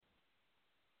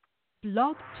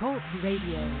Blog Talk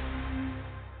Radio.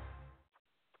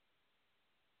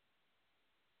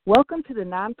 Welcome to the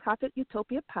Nonprofit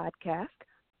Utopia podcast,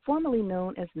 formerly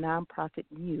known as Nonprofit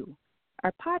U.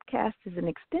 Our podcast is an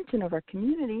extension of our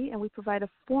community, and we provide a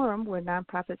forum where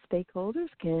nonprofit stakeholders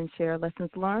can share lessons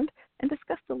learned and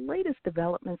discuss the latest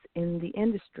developments in the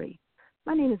industry.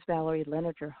 My name is Valerie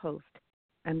Leonard, your host.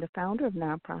 I'm the founder of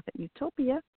Nonprofit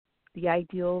Utopia, the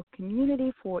ideal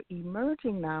community for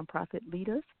emerging nonprofit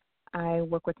leaders. I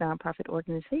work with nonprofit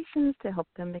organizations to help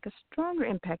them make a stronger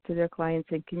impact to their clients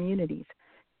and communities.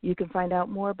 You can find out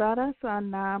more about us on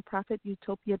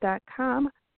nonprofitutopia.com,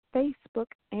 Facebook,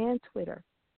 and Twitter.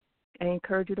 I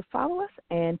encourage you to follow us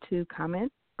and to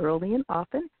comment early and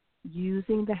often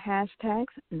using the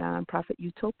hashtags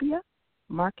nonprofitutopia,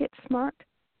 MarketSmart,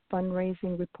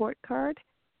 fundraising report card,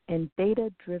 and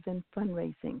data-driven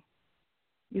fundraising.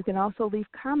 You can also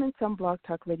leave comments on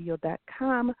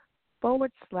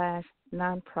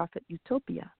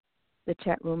blogtalkradio.com/nonprofitutopia. The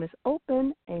chat room is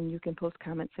open, and you can post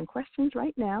comments and questions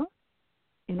right now.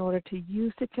 In order to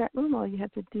use the chat room, all you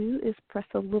have to do is press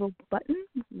a little button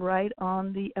right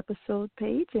on the episode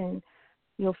page, and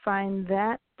you'll find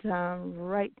that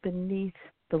right beneath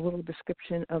the little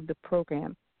description of the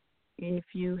program.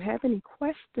 If you have any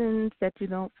questions that you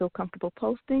don't feel comfortable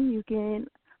posting, you can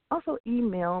also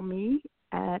email me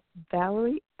at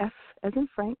Valerie, F as in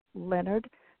Frank, Leonard,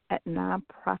 at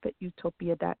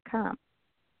nonprofitutopia.com.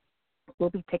 We'll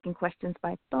be taking questions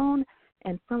by phone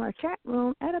and from our chat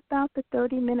room at about the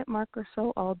 30-minute mark or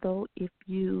so, although if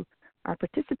you are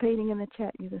participating in the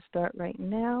chat, you can start right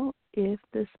now if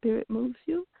the spirit moves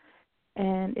you.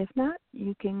 And if not,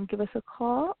 you can give us a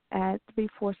call at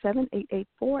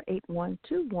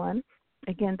 347-884-8121.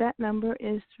 Again, that number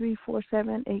is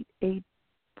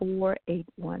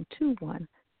 347-884-8121.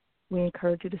 We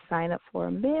encourage you to sign up for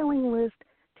a mailing list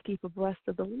to keep abreast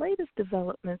of the latest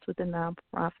developments with the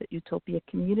Nonprofit Utopia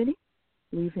community.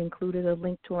 We've included a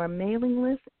link to our mailing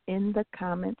list in the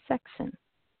comment section.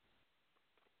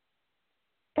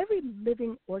 Every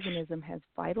living organism has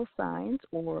vital signs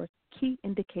or key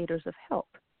indicators of health.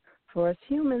 For us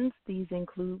humans, these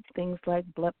include things like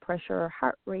blood pressure,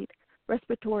 heart rate,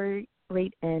 respiratory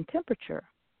rate, and temperature.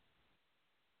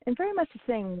 In very much the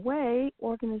same way,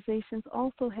 organizations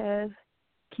also have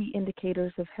key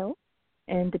indicators of health,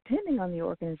 and depending on the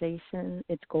organization,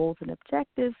 its goals and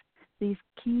objectives, these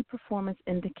key performance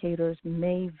indicators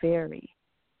may vary.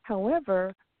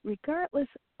 However, regardless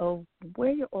of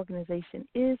where your organization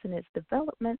is in its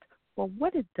development or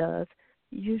what it does,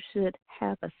 you should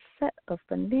have a set of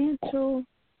financial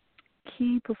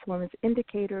key performance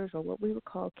indicators, or what we would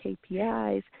call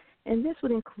KPIs, and this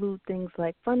would include things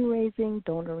like fundraising,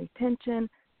 donor retention,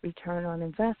 return on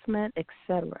investment,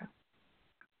 etc.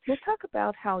 We'll talk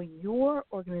about how your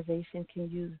organization can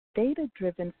use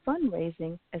data-driven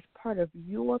fundraising as part of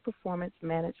your performance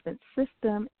management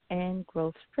system and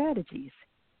growth strategies.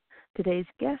 Today's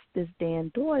guest is Dan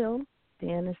Doyle.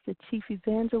 Dan is the Chief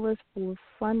Evangelist for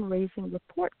Fundraising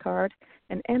Report Card,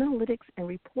 an analytics and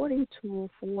reporting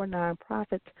tool for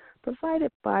nonprofits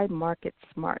provided by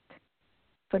MarketSmart.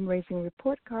 Fundraising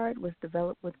Report Card was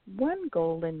developed with one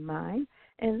goal in mind,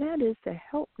 and that is to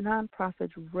help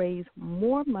nonprofits raise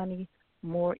more money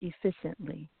more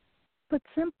efficiently. Put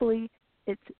simply,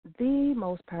 it's the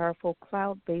most powerful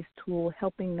cloud-based tool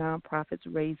helping nonprofits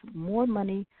raise more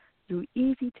money through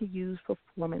easy-to-use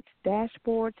performance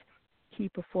dashboards, key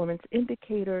performance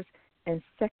indicators, and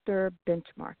sector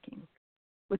benchmarking.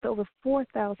 With over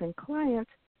 4,000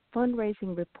 clients,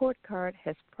 Fundraising Report Card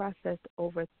has processed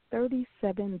over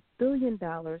 $37 billion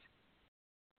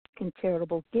in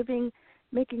charitable giving,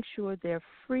 making sure their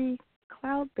free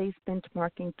cloud-based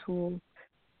benchmarking tool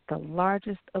the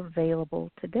largest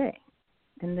available today.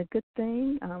 And the good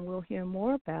thing, we'll hear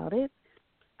more about it,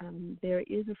 there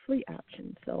is a free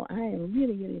option. So I am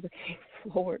really, really looking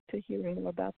forward to hearing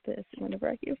more about this. Whenever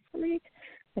I hear free,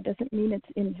 that doesn't mean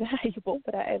it's invaluable,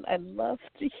 but I love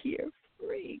to hear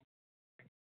free.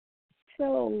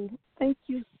 So thank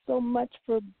you so much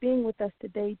for being with us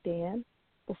today, Dan.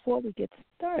 Before we get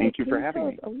started, thank you for having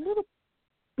me.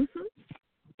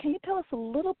 Can you tell us a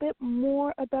little bit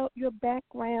more about your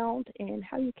background and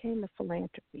how you came to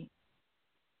philanthropy?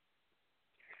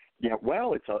 Yeah,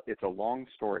 well, it's a long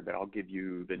story, but I'll give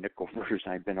you the nickel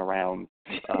version. I've been around.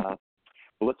 Well,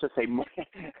 let's just say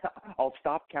I'll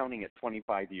stop counting at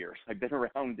 25 years. I've been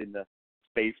around in the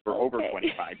space for over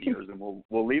 25 years, and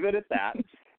we'll leave it at that.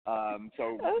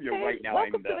 So right now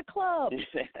welcome to the club.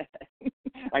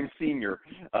 I'm senior,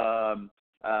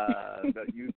 but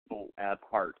youthful at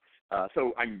heart.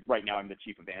 So I'm the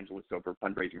chief evangelist over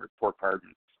Fundraising Report Card,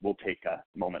 and we'll take a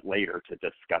moment later to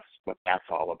discuss what that's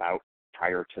all about.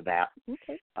 Prior to that,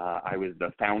 I was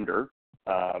the founder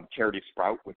of Charity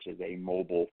Sprout, which is a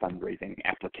mobile fundraising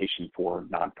application for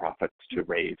nonprofits to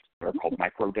raise what are called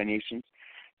micro donations.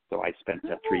 So I spent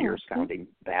 3 years founding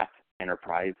that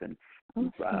enterprise and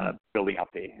building out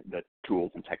the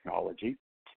tools and technology.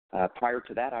 Prior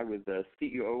to that, I was the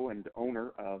CEO and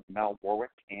owner of Mal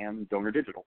Warwick and Donor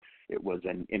Digital. It was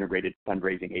an integrated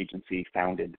fundraising agency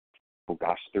founded,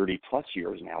 30 plus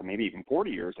years now, maybe even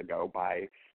 40 years ago by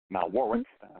Mal Warwick,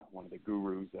 one of the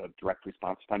gurus of direct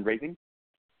response fundraising.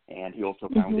 And he also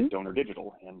founded Donor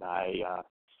Digital, and I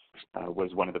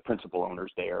was one of the principal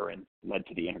owners there and led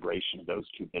to the integration of those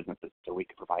two businesses so we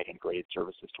could provide integrated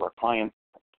services to our clients.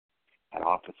 Had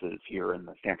offices here in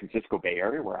the San Francisco Bay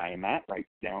Area, where I am at right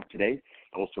now today,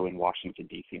 also in Washington,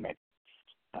 D.C. My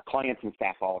clients and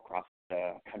staff all across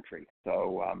the country.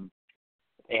 So,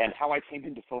 and how I came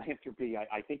into philanthropy,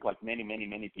 I think like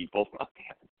many people,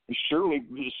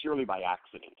 surely by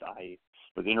accident. I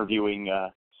was interviewing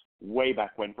way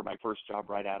back when for my first job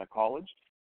right out of college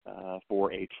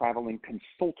for a traveling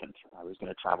consultant. I was going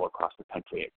to travel across the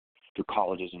country to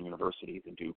colleges and universities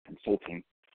and do consulting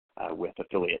with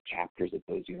affiliate chapters at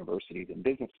those universities and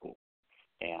business schools.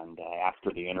 And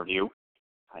after the interview,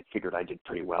 I figured I did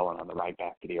pretty well. And on the ride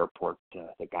back to the airport,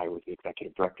 the guy who was the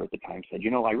executive director at the time said,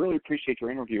 I really appreciate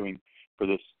your interviewing for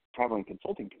this traveling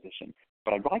consulting position,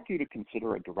 but I'd like you to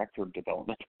consider a director of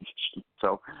development position.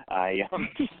 So I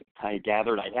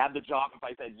gathered I had the job if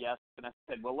I said yes. And I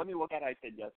said, well, let me look at it. I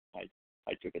said yes.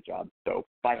 I took a job. So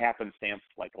by happenstance,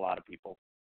 like a lot of people,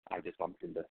 I just bumped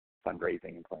into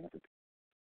fundraising and philanthropy.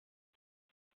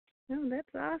 Oh,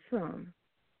 that's awesome.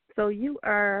 So you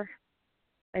are,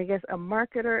 I guess, a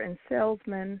marketer and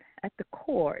salesman at the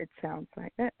core, it sounds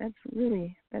like.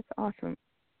 That's awesome.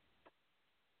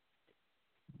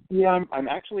 Yeah, I'm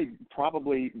actually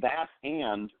probably that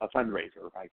and a fundraiser.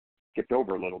 I skipped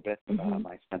over a little bit.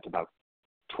 I spent about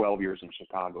 12 years in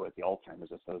Chicago at the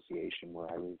Alzheimer's Association, where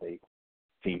I was a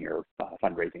senior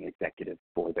fundraising executive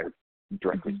for their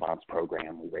direct response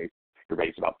program. We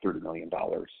raised about $30 million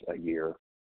a year,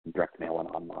 direct mail and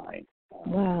online.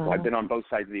 Wow. So I've been on both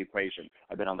sides of the equation.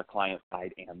 I've been on the client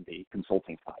side and the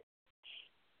consulting side.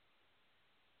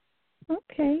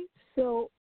 Okay, so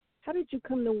how did you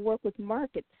come to work with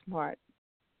MarketSmart,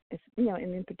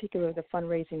 and in particular the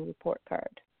fundraising report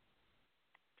card?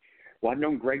 Well, I've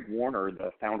known Greg Warner,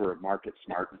 the founder of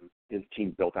MarketSmart, and his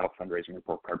team built out Fundraising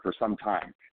Report Card for some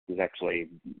time. He was actually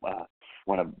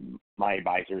one of my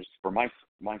advisors for my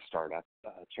startup,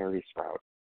 Charity Sprout.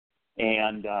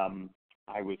 And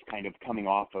I was kind of coming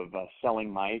off of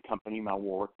selling my company, Mal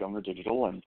Warwick, Donor Digital,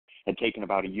 and had taken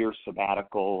about a year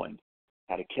sabbatical and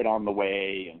had a kid on the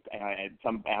way. And I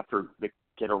had after the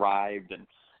kid arrived and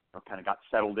kind of got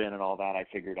settled in and all that, I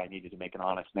figured I needed to make an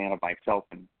honest man of myself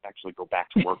and actually go back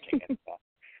to working. And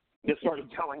just started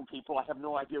telling people I have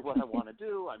no idea what I want to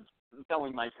do. I'm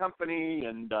selling my company,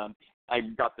 and I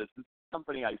got this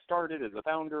company I started as a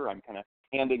founder. I'm kind of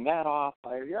handing that off.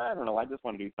 I don't know. I just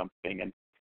want to do something. And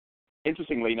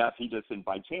interestingly enough, he just,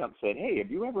 by chance, said, "Hey, have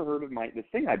you ever heard of this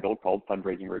thing I built called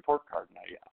Fundraising Report Card?"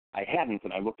 And I hadn't,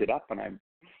 and I looked it up, and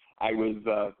I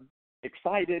was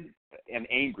excited and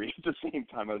angry at the same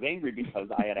time. I was angry because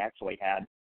I had actually had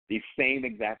the same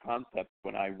exact concept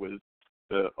when I was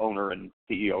the owner and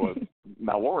CEO of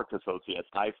Mal Warwick Associates.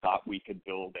 I thought we could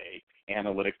build a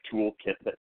analytic toolkit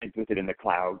that existed in the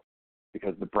cloud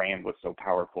because the brand was so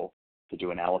powerful to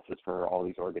do analysis for all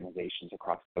these organizations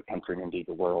across the country and indeed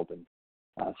the world. And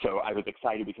so I was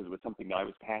excited because it was something that I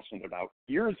was passionate about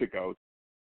years ago,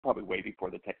 probably way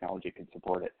before the technology could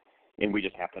support it. And we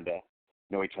just happened to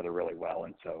know each other really well.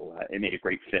 And so it made a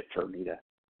great fit for me to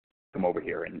come over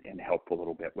here and help a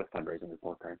little bit with Fundraising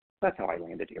Report Card. That's how I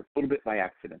landed here, a little bit by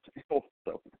accident.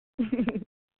 So.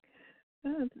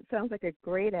 It sounds like a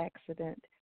great accident.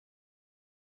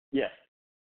 Yes.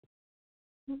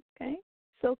 Okay.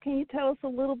 So can you tell us a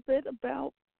little bit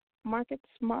about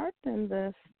MarketSmart and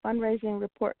the Fundraising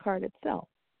Report Card itself?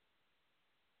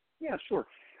 Yeah, sure.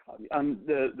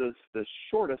 The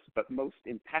shortest but most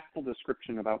impactful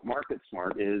description about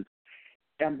MarketSmart is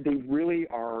they really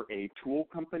are a tool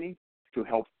company to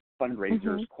help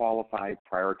fundraisers qualify,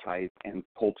 prioritize, and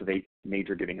cultivate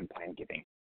major giving and plan giving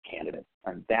candidates.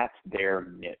 And that's their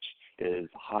niche, is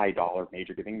high dollar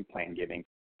major giving and plan giving.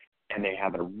 And they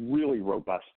have a really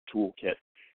robust toolkit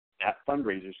that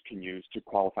fundraisers can use to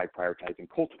qualify, prioritize, and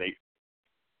cultivate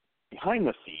behind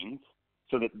the scenes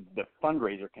so that the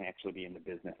fundraiser can actually be in the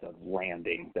business of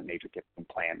landing the major gift and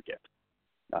plan gift.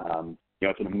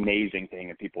 it's an amazing thing,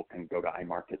 and people can go to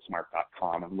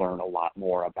iMarketSmart.com and learn a lot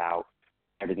more about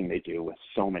everything they do with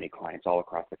so many clients all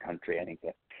across the country. I think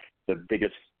that the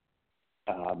biggest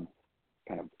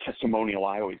kind of testimonial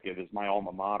I always give is my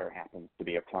alma mater happens to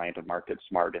be a client of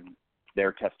MarketSmart, and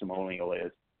their testimonial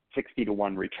is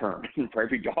 60-to-1 return. For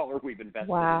every dollar we've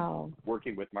invested in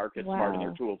working with MarketSmart and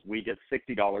their tools, we get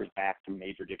 $60 back through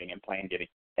major giving and plan giving.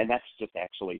 And that's just that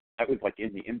was like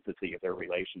in the infancy of their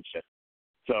relationship.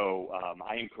 So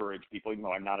I encourage people, even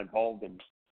though I'm not involved in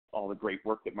all the great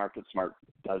work that MarketSmart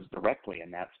does directly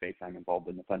in that space, I'm involved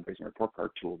in the fundraising report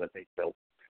card tool that they've built.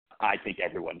 I think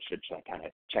everyone should kind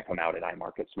of check them out at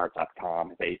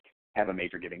iMarketSmart.com. If they have a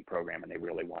major giving program and they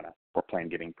really want to, or plan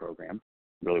giving program,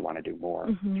 really want to do more.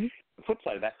 Mm-hmm. The flip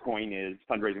side of that coin is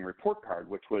fundraising report card,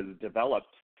 which was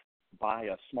developed by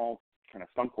a small kind of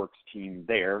skunkworks team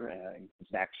there.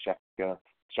 Zach Shefka,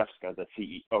 the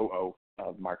CEO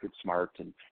of MarketSmart,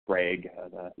 and Greg,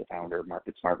 the founder of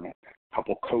MarketSmart, and a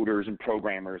couple coders and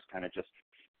programmers kind of just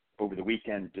over the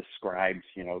weekend described,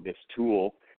 this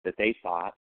tool that they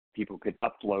thought people could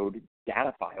upload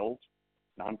data files,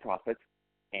 nonprofits,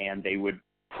 and they would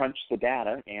crunch the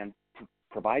data and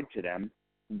provide to them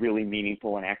really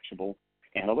meaningful and actionable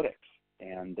analytics.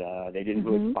 And they didn't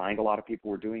really find a lot of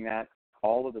people were doing that.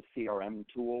 All of the CRM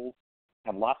tools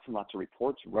have lots and lots of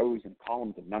reports, rows and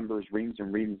columns of numbers, reams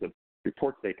and reams of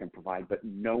reports they can provide, but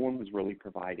no one was really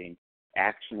providing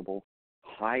actionable,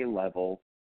 high-level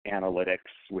analytics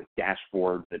with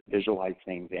dashboards that visualize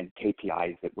things and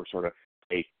KPIs that were sort of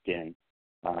baked in.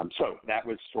 So that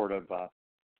was sort of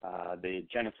the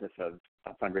genesis of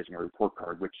Fundraising Report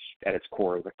Card, which at its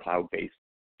core is a cloud-based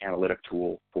analytic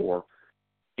tool for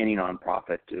any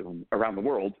nonprofit around the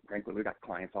world. Frankly, we've got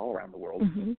clients all around the world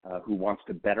who wants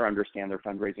to better understand their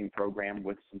fundraising program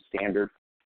with some standard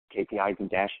KPIs and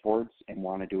dashboards and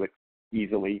want to do it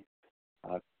easily,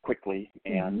 quickly,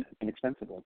 and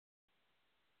inexpensively.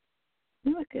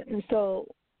 Okay. And so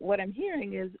what I'm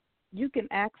hearing is you can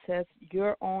access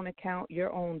your own account,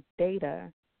 your own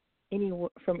data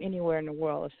from anywhere in the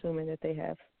world, assuming that they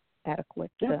have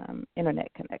adequate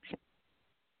internet connection.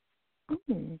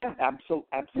 Yeah,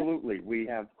 absolutely. We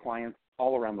have clients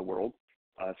all around the world,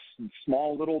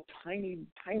 small, little, tiny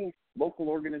local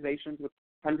organizations with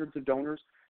hundreds of donors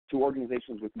to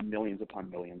organizations with millions upon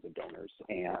millions of donors.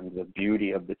 And the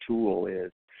beauty of the tool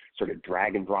is sort of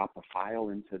drag and drop a file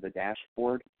into the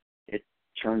dashboard. It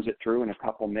churns it through in a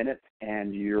couple minutes,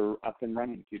 and you're up and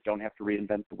running. You don't have to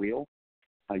reinvent the wheel.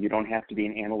 You don't have to be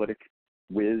an analytic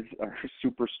whiz or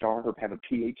superstar or have a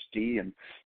PhD in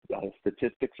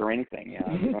statistics or anything.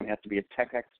 You don't have to be a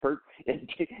tech expert.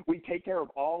 We take care of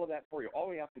all of that for you.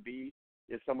 All you have to be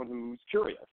is someone who's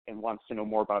curious and wants to know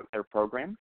more about their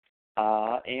program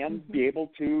and be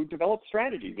able to develop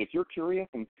strategies. If you're curious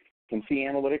and can see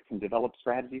analytics and develop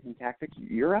strategies and tactics,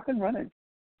 you're up and running.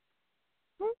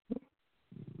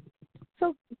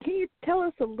 So can you tell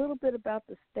us a little bit about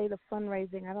the state of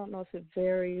fundraising? I don't know if it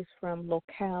varies from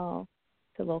locale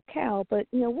to locale, but,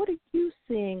 what are you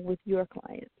seeing with your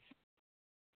clients?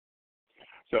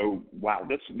 So, wow,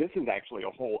 this is actually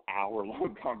a whole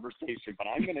hour-long conversation, but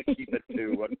I'm going to keep it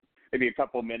to maybe a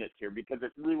couple of minutes here because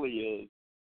it really is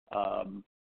a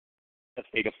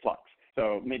state of flux.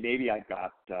 So maybe I've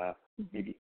got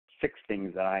maybe 6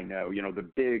 things that I know. The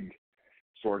big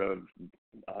sort of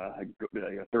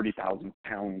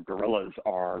 30,000-pound gorillas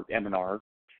are M&R,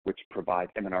 which provide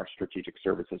M&R Strategic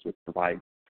Services, which provide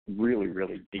really,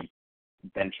 really deep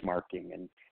benchmarking and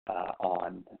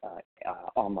on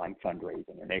online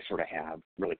fundraising, and they sort of have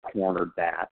really cornered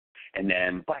that. And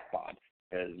then Blackbaud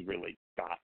has really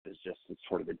is just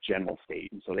sort of the general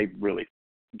state, and so they really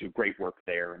do great work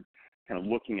there and kind of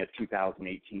looking at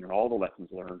 2018 and all the lessons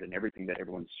learned and everything that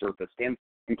everyone's surfaced, and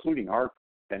including our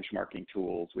benchmarking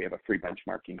tools. We have a free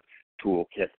benchmarking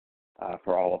toolkit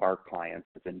for all of our clients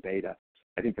that's in beta.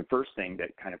 I think the first thing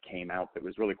that kind of came out that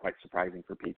was really quite surprising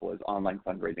for people is online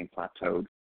fundraising plateaued,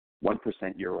 1%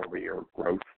 year-over-year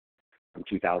growth from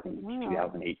 2000 to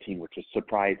 2018, which is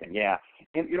surprising. Yeah,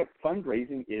 and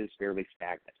fundraising is fairly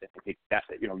stagnant. I think that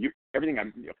everything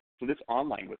so this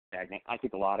online was stagnant. I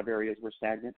think a lot of areas were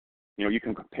stagnant. You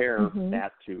can compare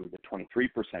that to the 23%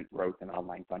 growth in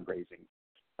online fundraising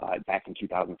back in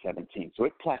 2017. So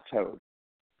it plateaued.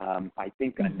 I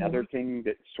think another thing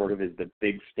that sort of is the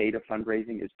big state of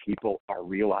fundraising is people are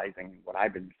realizing what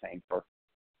I've been saying for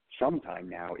some time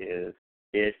now is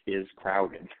it is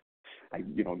crowded. I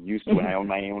used to, when I owned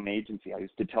my own agency, I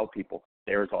used to tell people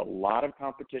there's a lot of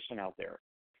competition out there,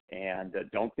 and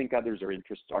don't think others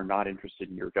are not interested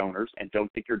in your donors, and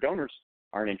don't think your donors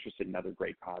aren't interested in other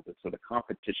great causes. So the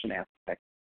competition aspect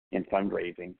in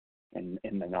fundraising in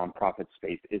the nonprofit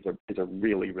space is a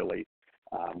really, really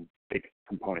big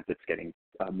component that's getting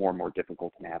more and more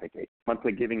difficult to navigate.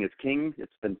 Monthly giving is king.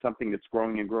 It's been something that's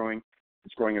growing and growing.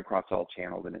 It's growing across all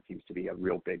channels, and it seems to be a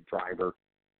real big driver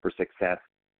for success.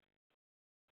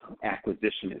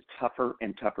 Acquisition is tougher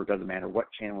and tougher. Doesn't matter what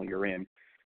channel you're in.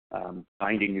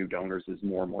 Finding new donors is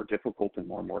more and more difficult and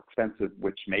more expensive,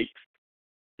 which makes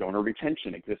donor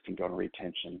retention, existing donor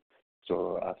retention,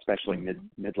 so especially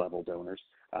mid-level donors,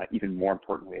 even more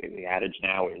importantly. The adage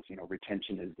now is,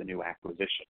 retention is the new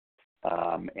acquisition,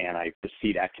 and I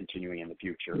see that continuing in the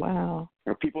future. Wow.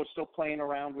 People are still playing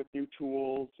around with new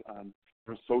tools,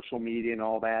 social media and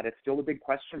all that. It's still a big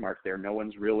question mark there. No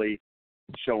one's really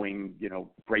showing,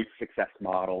 great success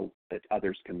models that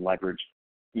others can leverage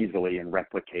easily and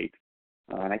replicate.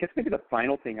 And I guess maybe the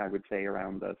final thing I would say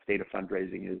around the state of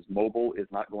fundraising is mobile is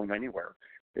not going anywhere.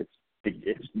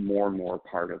 It's more and more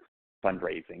part of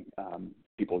fundraising.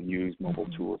 People use mobile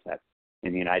tools that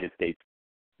in the United States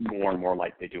more and more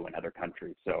like they do in other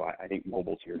countries. So I think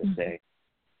mobile's here to stay.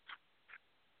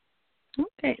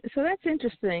 Okay, so that's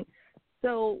interesting.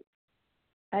 So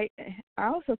I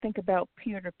also think about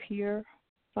peer-to-peer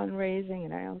fundraising,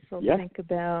 and I also think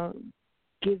about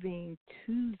Giving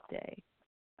Tuesday.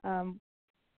 And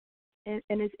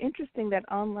it's interesting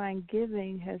that online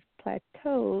giving has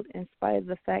plateaued in spite of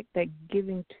the fact that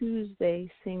Giving Tuesday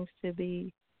seems to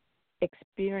be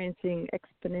experiencing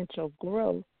exponential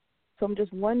growth. So I'm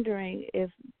just wondering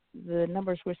if the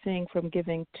numbers we're seeing from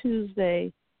Giving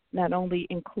Tuesday not only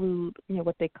include,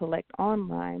 what they collect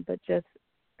online, but just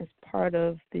as part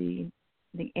of the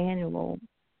annual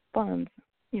funds,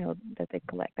 that they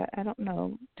collect. I don't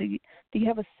know. Do you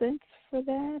have a sense for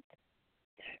that?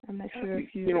 I'm not sure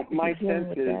if you're dealing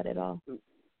with that at all.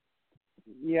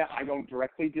 Yeah, I don't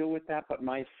directly deal with that, but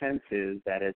my sense is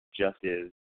that it just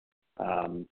is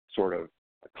sort of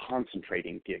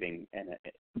concentrating giving, and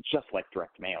just like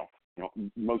direct mail.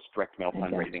 Most direct mail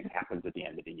fundraising happens at the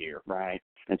end of the year, right?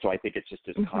 And so I think it's just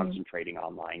concentrating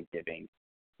online giving.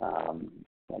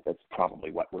 That's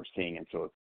probably what we're seeing, and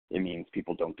so it means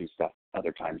people don't do stuff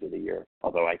other times of the year.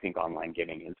 Although I think online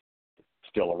giving is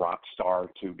still a rock star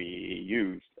to be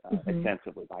used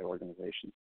extensively by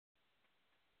organizations.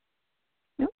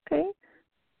 Okay.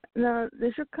 Now,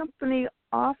 does your company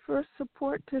offer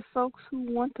support to folks who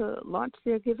want to launch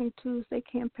their Giving Tuesday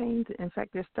campaigns? In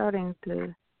fact, they're starting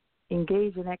to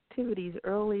engage in activities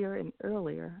earlier and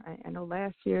earlier. I know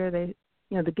last year the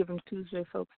Giving Tuesday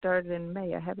folks started in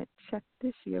May. I haven't checked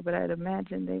this year, but I'd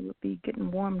imagine they would be getting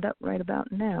warmed up right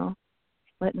about now,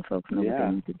 letting folks know what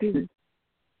they need to do.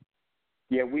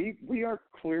 Yeah, we are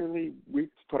clearly,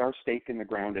 we've put our stake in the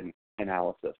ground in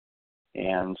analysis.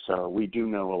 And so we do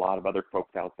know a lot of other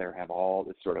folks out there have all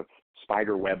this sort of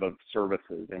spider web of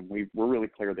services. And we're really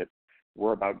clear that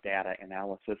we're about data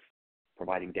analysis,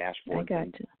 providing dashboards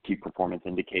and key performance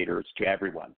indicators to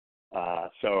everyone.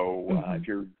 If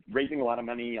you're raising a lot of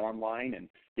money online and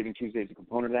Giving Tuesday is a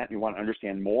component of that and you want to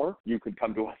understand more, you could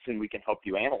come to us and we can help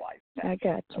you analyze that. I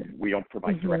got you. We don't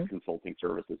provide direct consulting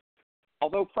services.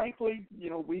 Although, frankly,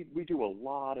 we do a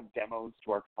lot of demos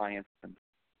to our clients, and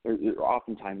there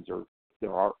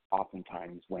are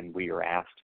oftentimes when we are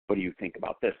asked, what do you think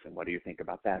about this and what do you think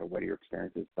about that, or what are your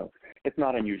experiences? So it's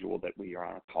not unusual that we are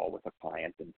on a call with a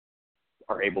client and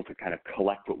are able to kind of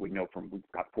collect what we know from, we've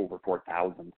got over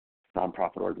 4,000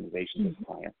 nonprofit organizations as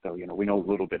clients. So, we know a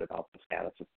little bit about the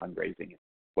status of fundraising and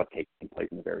what's taking place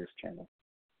in the various channels.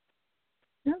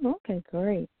 Oh, okay,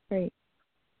 great.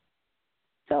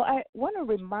 So I want to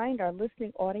remind our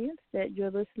listening audience that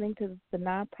you're listening to the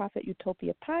Nonprofit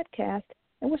Utopia podcast,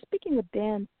 and we're speaking with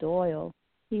Dan Doyle.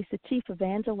 He's the Chief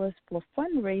Evangelist for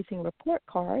Fundraising Report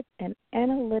Card, an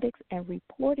analytics and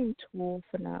reporting tool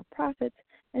for nonprofits,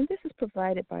 and this is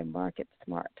provided by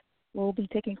MarketSmart. We'll be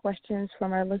taking questions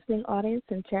from our listening audience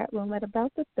and chat room at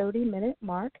about the 30-minute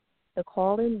mark. The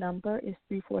call-in number is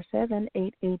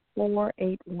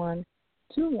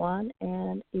 347-884-8121,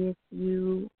 and if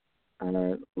you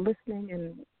are listening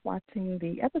and watching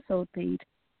the episode feed,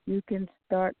 you can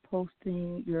start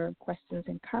posting your questions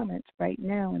and comments right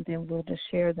now, and then we'll just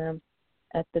share them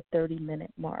at the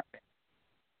 30-minute mark.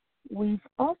 We've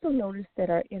also noticed that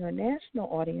our international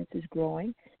audience is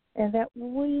growing, and that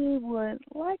we would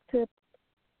like to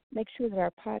make sure that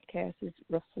our podcast is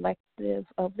reflective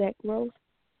of that growth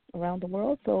around the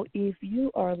world. So if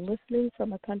you are listening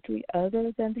from a country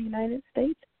other than the United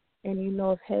States, and you know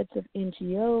of heads of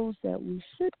NGOs that we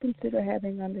should consider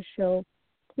having on the show,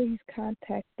 please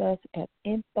contact us at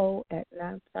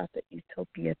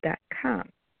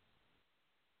info@nonprofitutopia.com.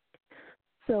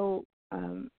 So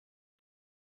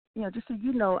just so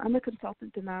you know, I'm a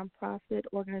consultant to nonprofit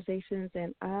organizations,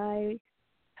 and I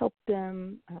help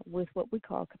them with what we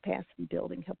call capacity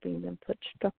building, helping them put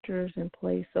structures in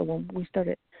place. So when we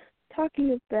started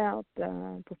talking about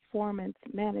performance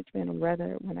management, or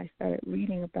rather when I started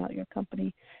reading about your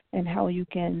company and how you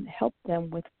can help them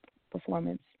with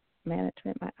performance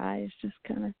management, my eyes just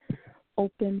kind of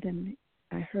opened and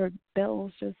I heard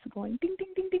bells just going ding,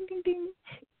 ding, ding, ding, ding, ding.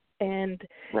 And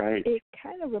Right. it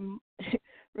kind of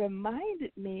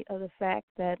reminded me of the fact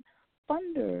that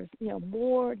funders,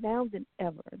 more now than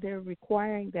ever, they're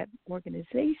requiring that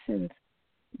organizations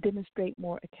demonstrate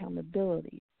more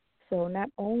accountability. So not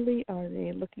only are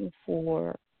they looking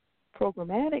for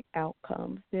programmatic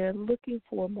outcomes, they're looking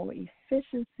for more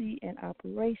efficiency in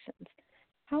operations.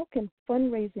 How can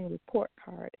fundraising report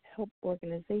card help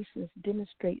organizations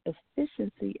demonstrate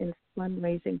efficiency in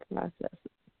fundraising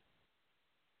processes?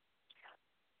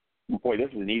 Boy, this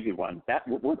is an easy one.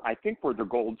 I think we're the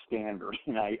gold standard,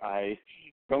 and I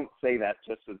don't say that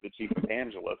just as the chief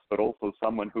evangelist, but also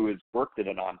someone who has worked at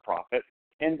a nonprofit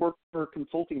and worked for a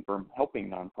consulting firm helping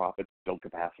nonprofits build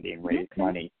capacity and raise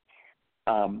money.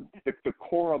 The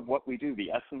core of what we do,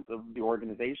 the essence of the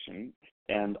organization,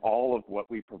 and all of what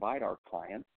we provide our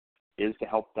clients is to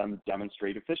help them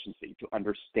demonstrate efficiency, to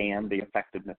understand the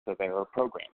effectiveness of their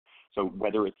program. So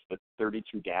whether it's the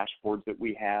 32 dashboards that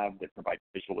we have that provide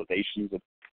visualizations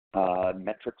of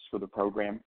metrics for the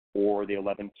program, or the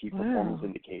 11 key performance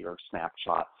indicator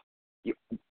snapshots,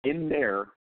 in there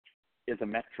is a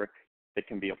metric that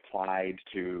can be applied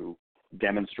to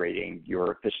demonstrating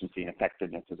your efficiency and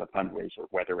effectiveness as a fundraiser,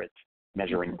 whether it's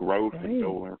measuring growth in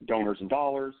donors and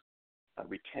dollars,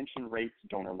 retention rates,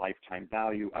 donor lifetime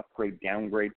value, upgrade,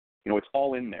 downgrade. It's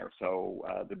all in there. So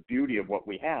the beauty of what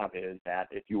we have is that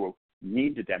if you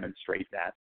need to demonstrate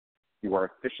that you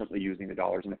are efficiently using the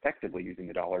dollars and effectively using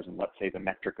the dollars, and let's say the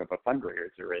metric of a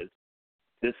fundraiser is,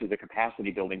 this is a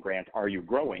capacity building grant, are you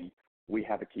growing? We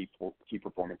have a key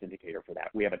performance indicator for that.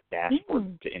 We have a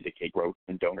dashboard to indicate growth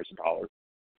in donors and dollars.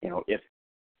 If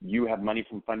you have money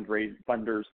from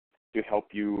funders to help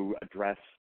you address,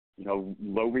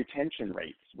 low retention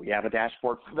rates, we have a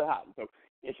dashboard for that. So,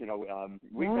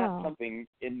 we've got something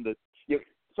in the,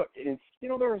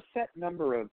 there are a set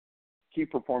number of key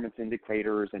performance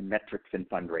indicators and metrics in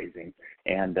fundraising,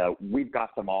 and we've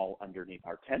got them all underneath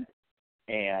our tent,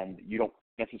 and you don't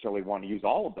necessarily want to use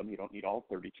all of them. You don't need all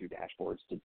 32 dashboards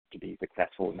to be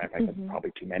successful. In fact, that's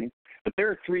probably too many. But there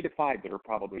are 3 to 5 that are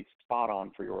probably spot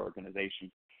on for your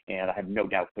organization, and I have no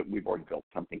doubt that we've already built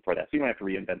something for that. So you don't have to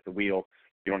reinvent the wheel.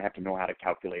 You don't have to know how to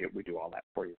calculate it. We do all that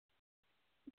for you.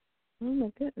 Oh,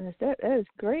 my goodness. That is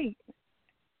great.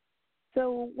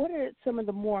 So what are some of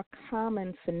the more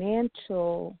common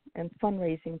financial and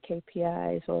fundraising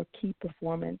KPIs or key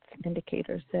performance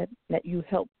indicators that you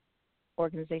help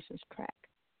organizations track?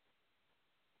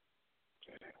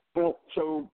 Well,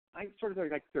 so I sort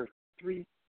of like there are 3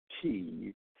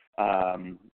 keys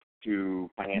to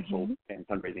financial and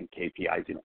fundraising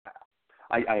KPIs.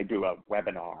 I do a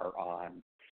webinar on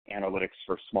analytics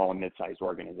for small and mid-sized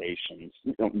organizations.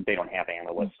 They don't have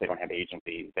analysts. They don't have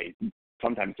agencies. They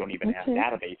sometimes don't even have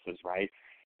databases, right?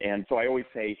 And so I always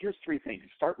say, here's 3 things.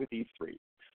 Start with these 3.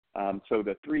 So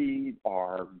the 3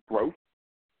 are growth.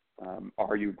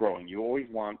 Are you growing? You always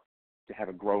want to have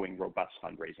a growing, robust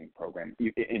fundraising program.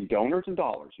 In donors and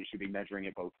dollars, you should be measuring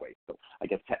it both ways. So I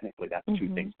guess technically that's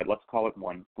 2 things, but let's call it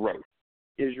 1, growth.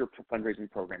 Is your fundraising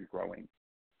program growing?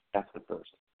 That's the first.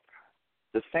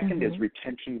 The second is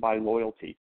retention by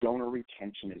loyalty. Donor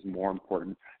retention is more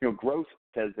important. Growth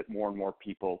says that more and more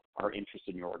people are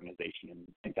interested in your organization and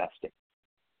investing.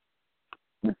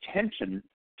 Retention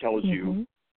tells you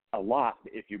a lot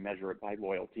if you measure it by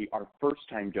loyalty. Are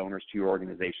first-time donors to your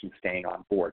organization staying on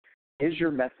board? Is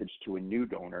your message to a new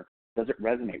donor, does it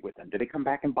resonate with them? Do they come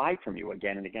back and buy from you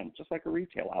again and again, just like a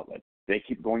retail outlet? Do they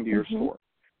keep going to your store?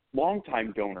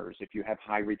 Long-time donors, if you have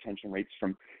high retention rates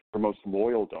for most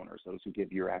loyal donors, those who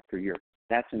give year after year,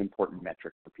 that's an important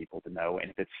metric for people to know. And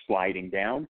if it's sliding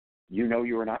down,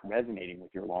 you are not resonating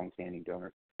with your long-standing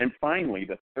donors. And finally,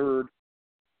 the third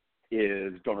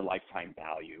is donor lifetime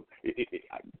value.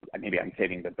 Maybe I'm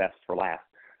saving the best for last.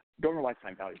 Donor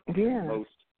lifetime value is the most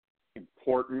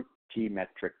important key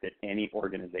metric that any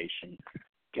organization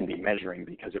can be measuring,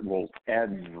 because it rolls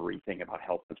everything about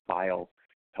health of file,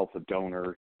 health of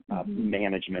donor,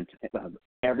 management.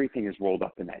 Everything is rolled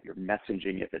up in that. Your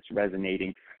messaging, if it's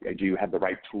resonating, do you have the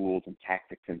right tools and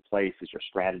tactics in place? Is your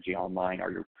strategy online?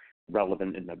 Are you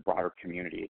relevant in the broader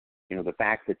community? The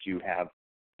fact that you have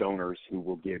donors who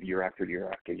will give year after year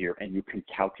after year, and you can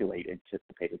calculate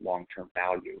anticipated long-term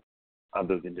value, of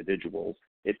those individuals.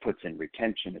 It puts in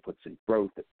retention, it puts in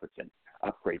growth, it puts in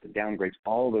upgrades and downgrades.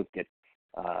 All of those get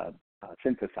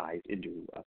synthesized into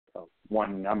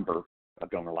one number of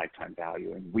donor lifetime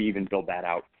value. And we even build that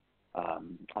out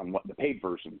on what the paid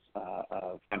versions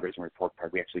of Fundraising Report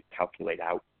Card. We actually calculate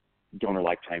out donor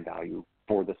lifetime value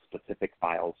for the specific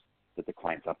files that the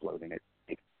client's uploading. It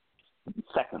takes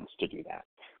seconds to do that.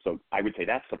 So I would say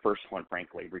that's the first one,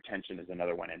 frankly. Retention is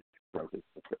another one, and growth is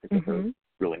a third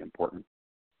really important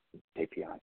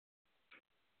KPI.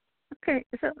 Okay,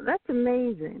 so that's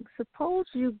amazing. Suppose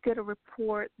you get a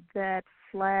report that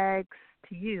flags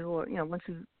to you, or, once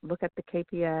you look at the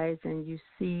KPIs and you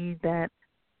see that,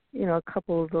 a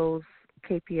couple of those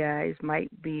KPIs might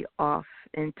be off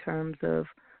in terms of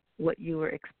what you were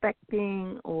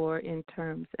expecting, or in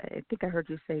terms, I think I heard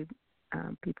you say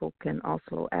people can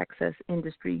also access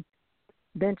industry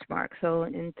benchmarks. So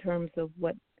in terms of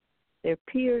what their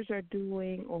peers are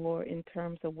doing, or in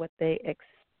terms of what they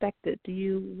expected, do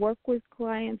you work with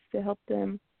clients to help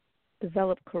them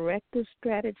develop corrective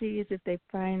strategies if they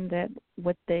find that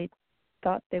what they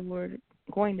thought they were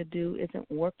going to do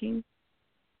isn't working?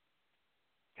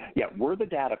 Yeah, we're the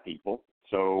data people,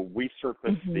 so we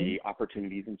surface the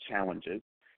opportunities and challenges.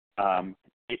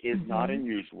 It is not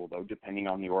unusual, though, depending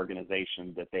on the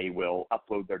organization, that they will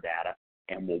upload their data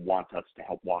and will want us to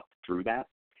help walk through that.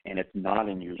 And it's not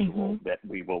unusual that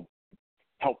we will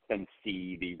help them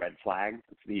see the red flags,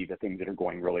 see the things that are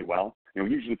going really well.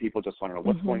 Usually people just want to know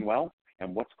what's going well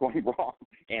and what's going wrong.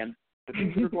 And the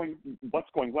things that are what's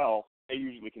going well, they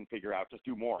usually can figure out, just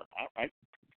do more of that, right?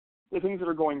 The things that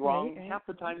are going wrong, half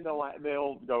the time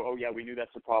they'll go, oh, yeah, we knew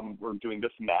that's the problem. We're doing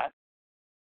this and that.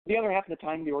 The other half of the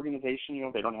time, the organization,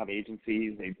 they don't have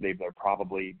agencies. They're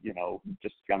probably,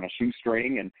 just on a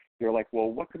shoestring. And they're like,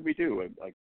 well, what could we do?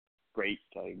 A great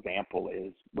example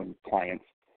is when clients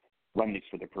run these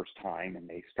for the first time and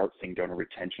they start seeing donor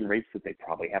retention rates that they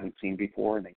probably haven't seen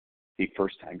before. And they see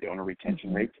first-time donor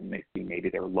retention rates, and they see maybe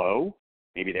they're low.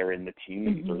 Maybe they're in the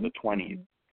teens or the 20%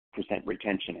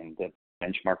 retention, and the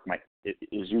benchmark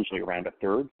is usually around a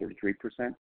third,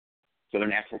 33%. So their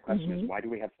natural question is, why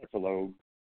do we have such a low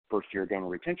first-year donor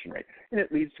retention rate? And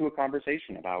it leads to a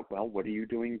conversation about, well, what are you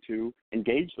doing to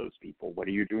engage those people? What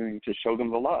are you doing to show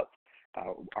them the love?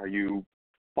 Are you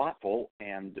thoughtful,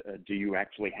 and do you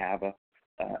actually have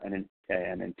an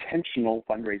intentional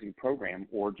fundraising program,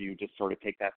 or do you just sort of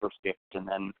take that first gift and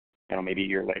then, maybe a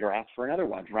year later ask for another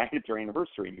one, right? It's your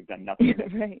anniversary and you've done nothing.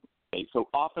 Right. So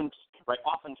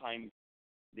oftentimes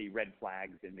the red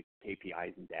flags in the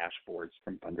KPIs and dashboards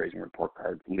from Fundraising Report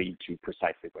Card lead to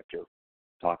precisely what you're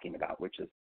talking about, which is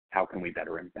how can we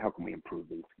improve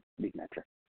these metrics.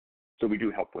 So we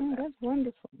do help with that. That's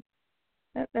wonderful.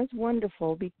 That's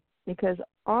wonderful because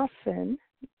often,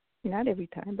 not every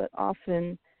time, but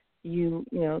often you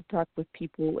talk with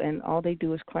people and all they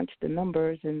do is crunch the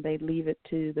numbers and they leave it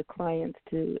to the clients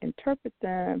to interpret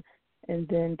them and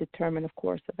then determine a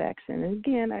course of action. And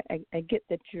again, I get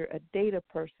that you're a data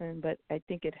person, but I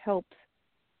think it helps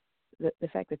the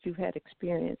fact that you've had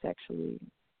experience actually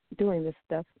doing this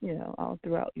stuff, all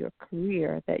throughout your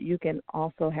career, that you can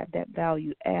also have that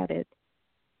value added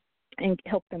and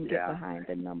help them get behind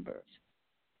the numbers.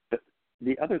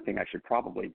 The other thing I should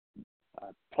probably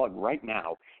plug right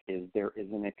now is there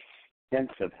is an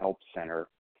extensive help center,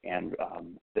 and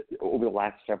over the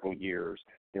last several years,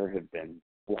 there have been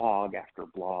blog after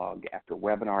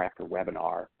webinar after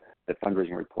webinar that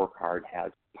Fundraising Report Card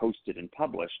has posted and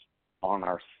published on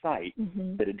our site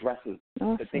that addresses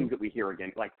the things that we hear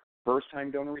again, like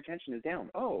first-time donor retention is down.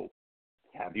 Oh,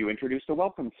 have you introduced a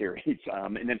welcome series?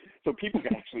 And then so people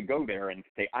can actually go there and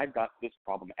say, I've got this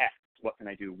problem X. What can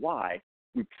I do Y?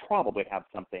 We probably have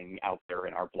something out there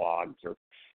in our blogs or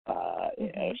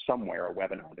somewhere, a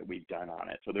webinar that we've done on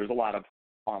it. So there's a lot of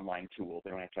online tools.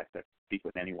 They don't have to speak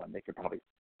with anyone. They could probably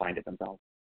find it themselves.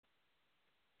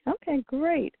 Okay,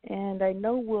 great. And I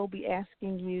know we'll be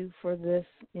asking you for this,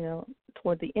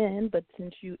 toward the end, but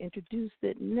since you introduced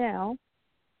it now,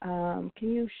 can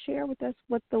you share with us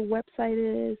what the website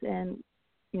is and,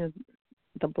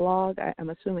 the blog? I'm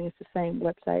assuming it's the same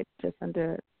website, just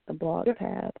under the blog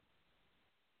tab.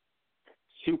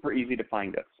 Super easy to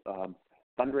find us.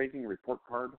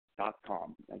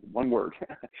 fundraisingreportcard.com. That's one word.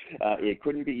 It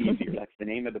couldn't be easier. That's the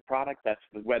name of the product. That's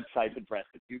the website address.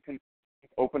 If you can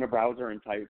open a browser and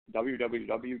type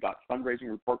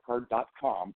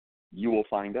www.fundraisingreportcard.com, you will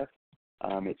find us.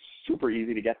 It's super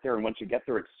easy to get there, and once you get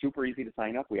there, it's super easy to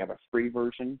sign up. We have a free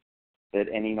version that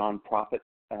any nonprofit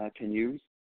can use.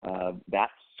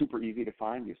 That's super easy to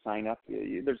find. You sign up.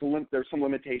 There's some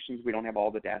limitations. We don't have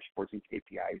all the dashboards and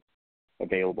KPIs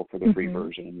available for the free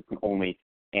version, and you can only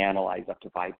analyze up to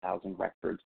 5,000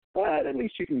 records, but at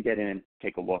least you can get in and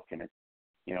take a look. And,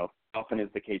 often is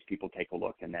the case, people take a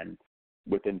look and then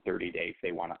within 30 days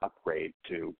they want to upgrade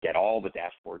to get all the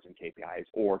dashboards and KPIs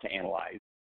or to analyze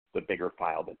the bigger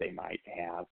file that they might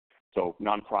have. So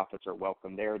nonprofits are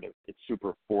welcome there. It's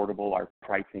super affordable. Our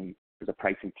pricing, there's a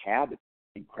pricing tab. It's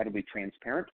incredibly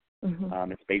transparent.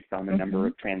 Mm-hmm. It's based on the number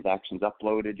of transactions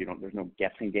uploaded. There's no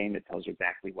guessing game. It tells you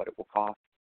exactly what it will cost.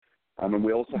 And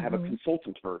we also have a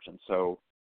consultant version. So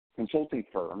consulting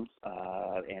firms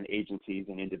and agencies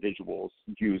and individuals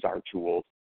use our tools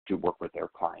to work with their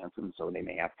clients. And so they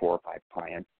may have 4 or 5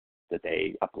 clients that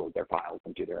they upload their files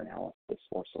and do their analysis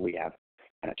for. So we have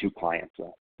kind of 2 clients,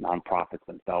 nonprofits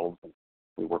themselves, and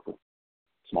we work with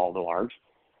small to large,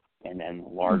 and then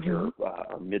larger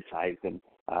or mid-sized and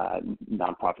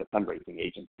nonprofit fundraising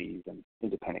agencies and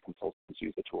independent consultants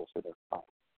use the tools for their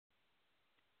clients.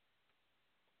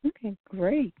 Okay,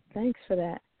 great. Thanks for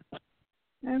that.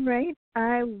 All right.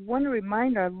 I want to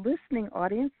remind our listening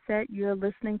audience that you're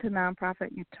listening to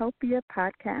Nonprofit Utopia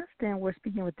podcast, and we're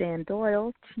speaking with Dan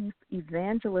Doyle, Chief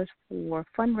Evangelist for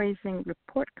Fundraising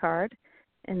Report Card.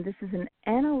 And this is an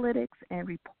analytics and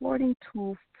reporting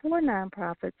tool for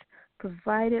nonprofits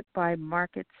provided by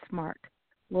MarketSmart.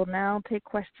 We'll now take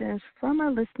questions from our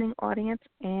listening audience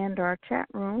and our chat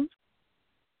room.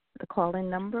 The call-in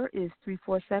number is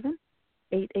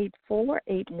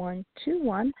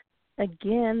 347-884-8121.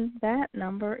 Again, that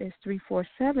number is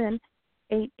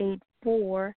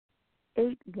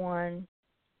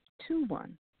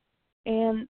 347-884-8121.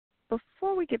 And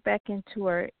before we get back into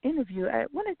our interview, I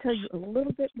want to tell you a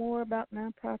little bit more about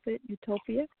Nonprofit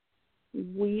Utopia.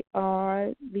 We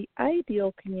are the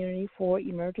ideal community for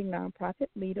emerging nonprofit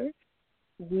leaders.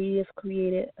 We have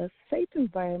created a safe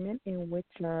environment in which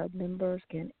our members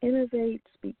can innovate,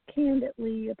 speak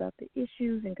candidly about the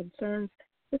issues and concerns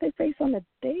that they face on a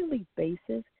daily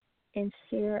basis, and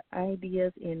share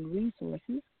ideas and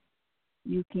resources.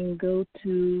 You can go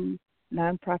to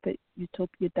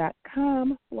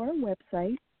nonprofitutopia.com for our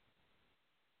website.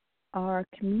 Our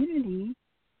community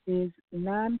is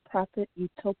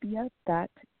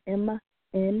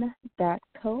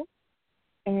nonprofitutopia.mn.co,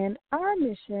 and our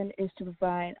mission is to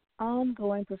provide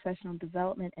ongoing professional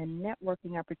development and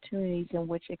networking opportunities in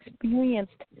which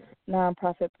experienced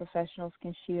nonprofit professionals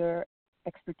can share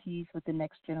expertise with the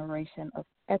next generation of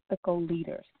ethical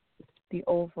leaders. The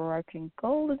overarching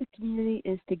goal of the community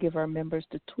is to give our members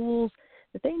the tools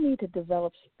that they need to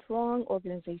develop strong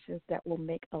organizations that will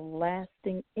make a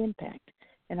lasting impact.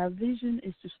 And our vision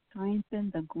is to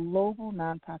strengthen the global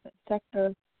nonprofit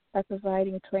sector by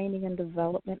providing training and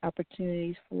development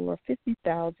opportunities for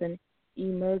 50,000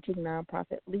 emerging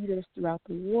nonprofit leaders throughout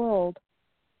the world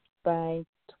by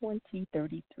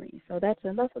 2033. So that's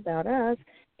enough about us.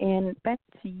 And back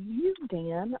to you,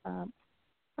 Dan.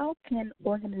 How can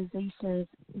organizations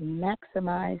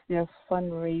maximize their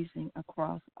fundraising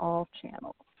across all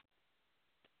channels?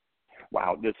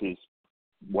 Wow, this is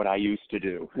what I used to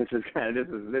do. This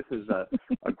is a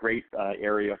great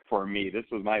area for me. This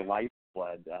was my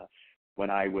lifeblood when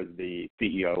I was the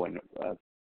CEO and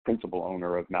principal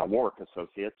owner of Malwark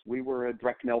Associates. We were a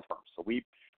direct mail firm, so we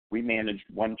managed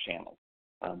one channel.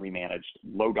 We managed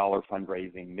low-dollar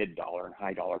fundraising, mid-dollar, and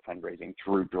high-dollar fundraising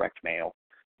through direct mail,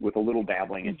 with a little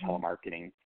dabbling in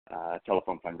telemarketing,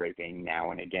 telephone fundraising now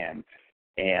and again.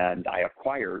 And I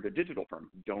acquired a digital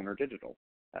firm, Donor Digital,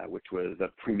 which was a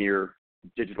premier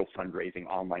digital fundraising,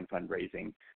 online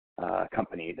fundraising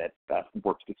company that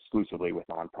works exclusively with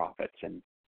nonprofits. And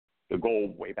the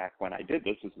goal way back when I did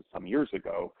this is some years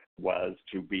ago, was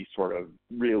to be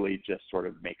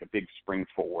make a big spring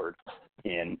forward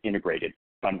in integrated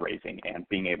fundraising and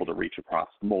being able to reach across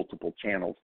multiple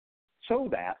channels. So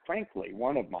that, frankly,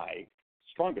 one of my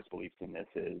strongest beliefs in this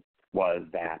was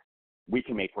that we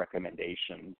can make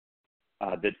recommendations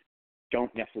that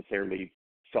don't necessarily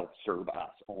self-serve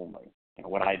us only.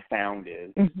 What I had found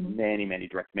is many, many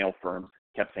direct mail firms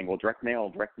kept saying, well, direct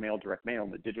mail,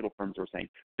 and the digital firms were saying,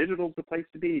 digital's the place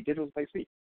to be.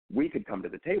 We could come to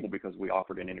the table because we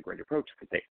offered an integrated approach. Could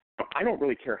say, I don't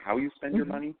really care how you spend your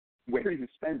money, where you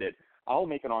spend it. I'll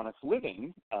make an honest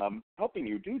living helping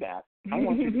you do that. I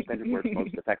want you to spend it where it's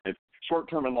most effective,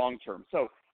 short-term and long-term.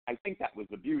 So I think that was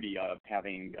the beauty of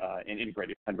having an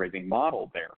integrated fundraising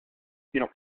model there.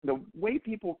 The way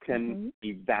people can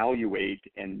evaluate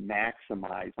and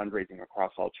maximize fundraising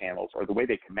across all channels, or the way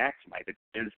they can maximize it,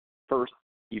 is first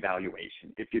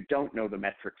evaluation. If you don't know the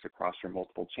metrics across your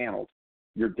multiple channels,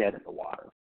 you're dead in the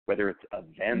water. Whether it's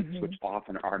events, which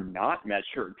often are not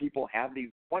measured. People have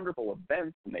these wonderful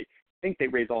events and they think they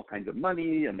raise all kinds of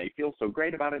money and they feel so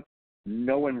great about it.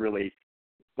 No one really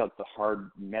does the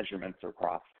hard measurements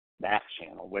across that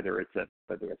channel, whether it's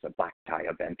a black tie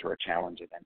event or a challenge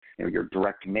event. Your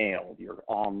direct mail, your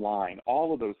online,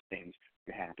 all of those things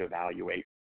you have to evaluate.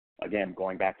 Again,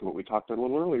 going back to what we talked a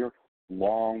little earlier,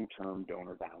 long-term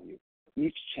donor value.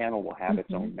 Each channel will have its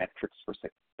own metrics for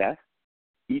success.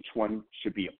 Each one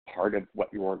should be a part of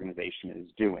what your organization is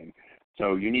doing.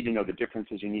 So you need to know the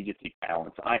differences. You need to seek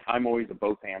balance. I'm always a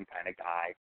both-and kind of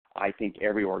guy. I think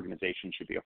every organization should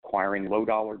be acquiring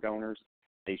low-dollar donors.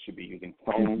 They should be using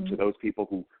phone to those people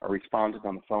who are responding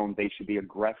on the phone. They should be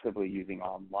aggressively using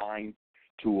online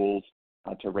tools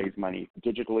to raise money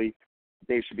digitally.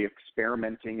 They should be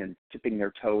experimenting and tipping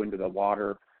their toe into the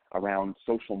water around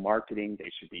social marketing.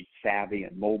 They should be savvy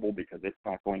and mobile because it's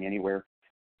not going anywhere.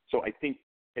 So I think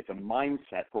it's a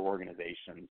mindset for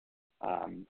organizations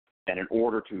that in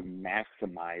order to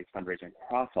maximize fundraising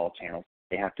across all channels,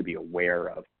 they have to be aware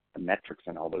of the metrics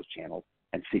in all those channels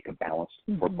and seek a balanced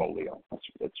portfolio.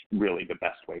 That's really the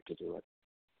best way to do it.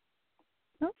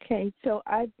 Okay, so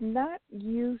I've not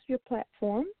used your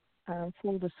platform,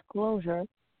 full disclosure.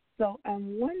 So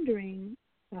I'm wondering,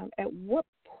 at what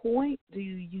point do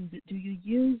you use it? Do you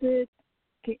use it?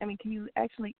 Can you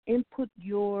actually input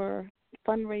your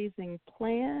fundraising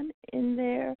plan in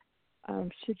there?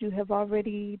 Should you have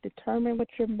already determined what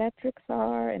your metrics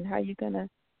are and how you're going to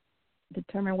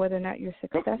determine whether or not you're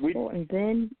successful, and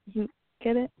then you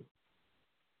get it?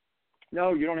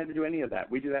 No, you don't have to do any of that.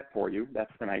 We do that for you.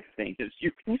 That's the nice thing.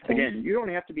 Again, you don't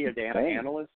have to be a data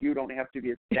analyst. You don't have to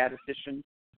be a statistician.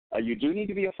 You do need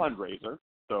to be a fundraiser.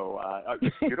 So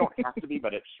you don't have to be,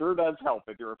 but it sure does help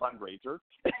if you're a fundraiser.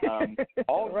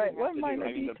 Right, one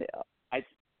minor detail.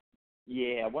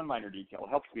 One minor detail. It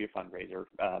helps to be a fundraiser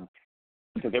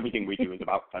because everything we do is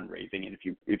about fundraising. And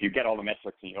if you get all the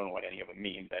metrics and you don't know what any of them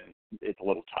mean, then it's a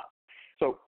little tough.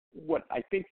 So what I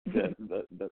think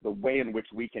the way in which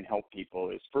we can help people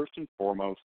is, first and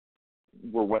foremost,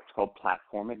 we're what's called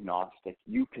platform agnostic.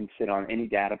 You can sit on any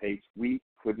database. We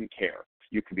couldn't care.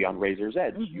 You could be on Razor's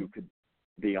Edge. You could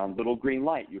be on Little Green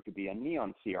Light. You could be on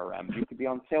Neon CRM. You could be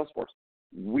on Salesforce.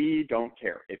 We don't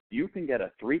care. If you can get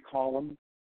a 3-column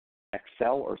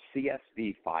Excel or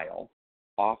CSV file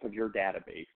off of your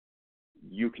database,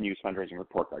 you can use Fundraising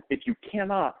Report Card. If you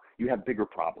cannot, you have bigger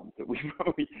problems. That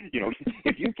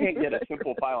if you can't get a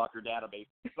simple file off your database,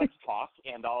 let's talk,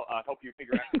 and I'll help you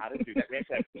figure out how to do that. We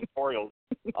actually have tutorials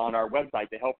on our website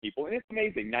to help people, and it's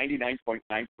amazing. 99.9%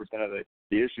 of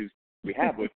the issues we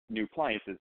have with new clients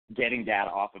is getting data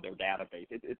off of their database.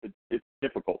 It's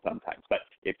difficult sometimes, but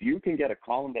if you can get a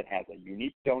column that has a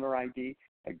unique donor ID,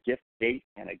 a gift date,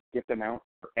 and a gift amount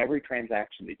for every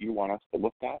transaction that you want us to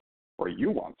look at, or you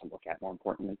want to look at, more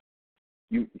importantly,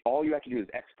 all you have to do is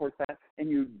export that, and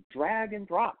you drag and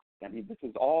drop. I mean, this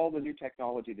is all the new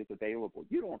technology that's available.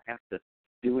 You don't have to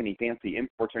do any fancy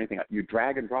imports or anything. You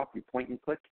drag and drop, you point and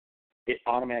click, it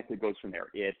automatically goes from there.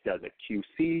 It does a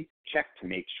QC check to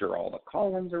make sure all the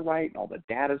columns are right and all the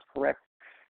data is correct.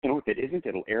 If it isn't,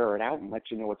 it'll error it out and let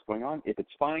you know what's going on. If it's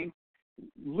fine,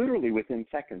 literally within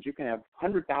seconds, you can have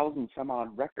 100,000 some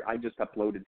odd record. I just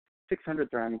uploaded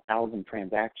 600,000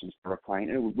 transactions for a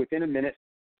client, and within a minute,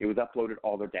 it was uploaded.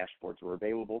 All their dashboards were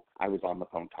available. I was on the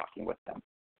phone talking with them.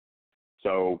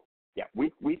 So, yeah,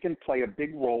 we can play a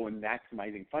big role in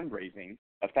maximizing fundraising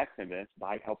effectiveness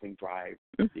by helping drive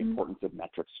the importance of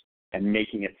metrics and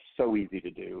making it so easy to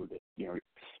do that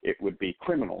it would be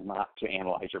criminal not to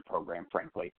analyze your program.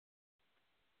 Frankly,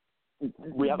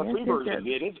 we have a free version.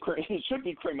 It should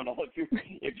be criminal if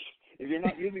you're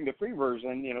not using the free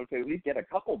version. To at least get a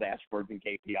couple dashboards and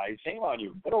KPIs. Shame on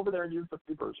you. Get over there and use the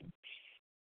free version.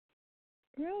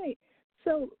 Right.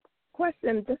 So,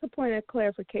 question, just a point of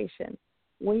clarification.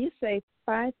 When you say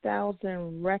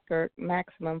 5,000 record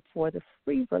maximum for the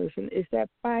free version, is that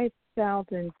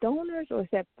 5,000 donors or is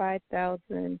that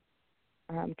 5,000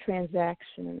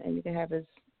 transactions, and you can have as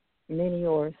many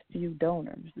or as few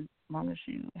donors as long as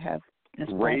you have just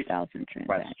 5,000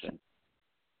 transactions?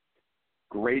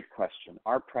 Great question.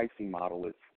 Our pricing model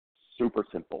is super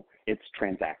simple. It's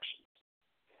transactions.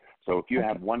 So if you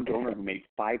have one donor who made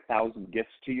 5,000 gifts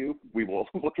to you, we will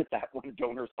look at that one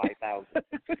donor's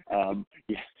 5,000.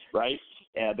 Right?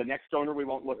 The next donor we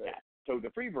won't look at. So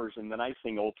the free version, the nice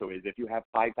thing also is if you have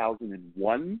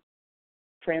 5,001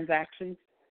 transactions,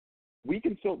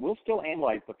 we'll still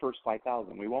analyze the first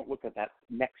 5,000. We won't look at that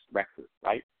next record,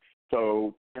 right?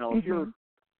 So, if you're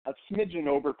a smidgen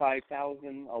over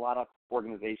 5,000, a lot of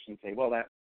organizations say, well, that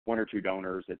one or two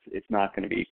donors, it's not going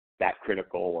to be that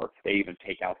critical, or they even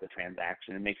take out the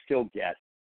transaction, and they still get,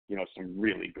 some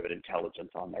really good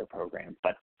intelligence on their program.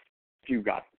 But if you've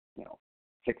got,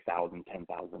 6,000,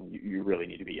 10,000, you really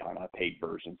need to be on a paid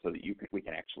version so that we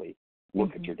can actually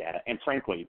look at your data. And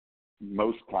frankly,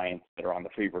 most clients that are on the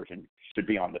free version should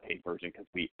be on the paid version because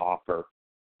we offer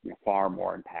far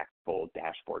more impactful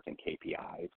dashboards and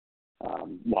KPIs.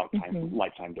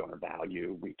 Lifetime donor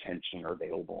value, retention are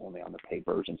available only on the paid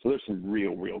version. So there's some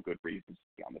real good reasons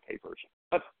to be on the paid version.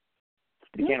 But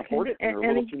if you can't afford it and you're a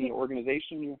little teeny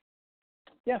organization,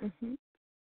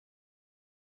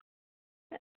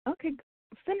 Okay,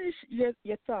 finish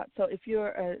your thought. So if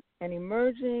you're an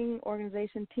emerging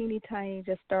organization, teeny tiny,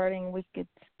 just starting, we could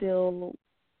still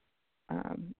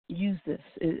use this.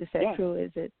 Is that true?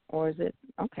 Is it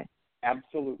okay?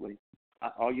 Absolutely.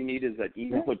 All you need is an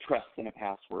email address and a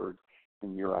password,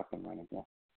 and you're up and running.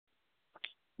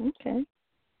 Okay,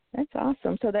 that's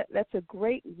awesome. So that's a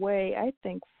great way, I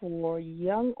think, for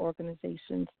young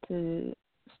organizations to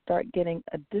start getting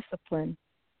a discipline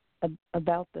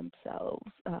about themselves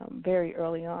very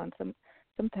early on.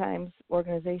 Sometimes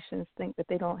organizations think that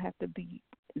they don't have to be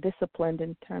disciplined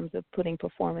in terms of putting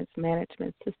performance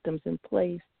management systems in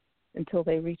place until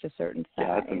they reach a certain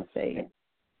size.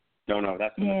 No,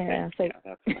 that's a mistake.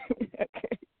 That's a mistake.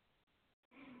 Okay.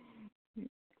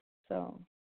 So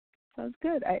it's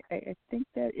good. I think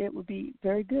that it would be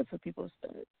very good for people to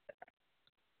start,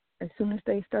 as soon as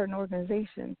they start an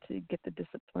organization, to get the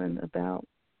discipline about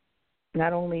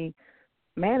not only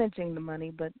managing the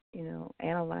money, but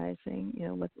analyzing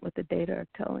what the data are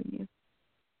telling you.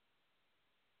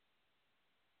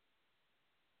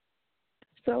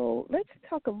 So let's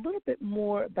talk a little bit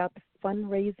more about the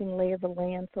fundraising lay of the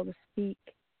land, so to speak.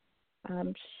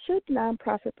 Should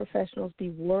nonprofit professionals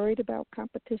be worried about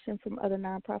competition from other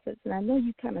nonprofits? And I know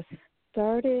you kind of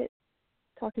started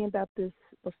talking about this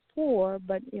before,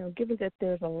 but given that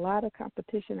there's a lot of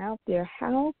competition out there,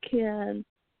 how can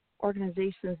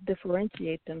organizations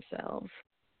differentiate themselves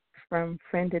from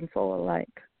friend and foe alike?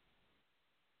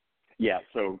 Yeah,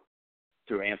 so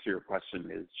to answer your question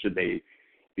is, should they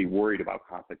be worried about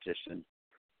competition?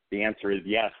 The answer is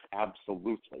yes,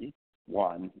 absolutely,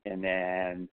 one. And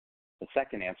then the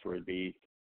second answer would be,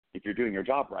 if you're doing your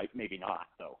job right, maybe not,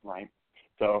 though, right?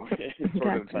 So it's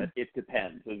sort of, but it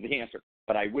depends is the answer.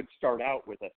 But I would start out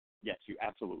with yes, you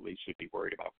absolutely should be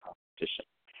worried about competition.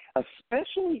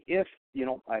 Especially if,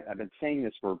 I've been saying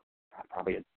this for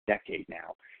probably a decade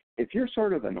now. If you're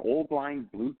sort of an old line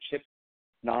blue chip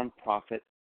nonprofit,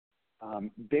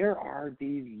 there are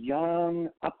these young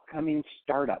upcoming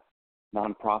startup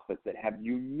nonprofits that have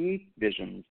unique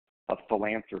visions of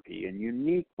philanthropy and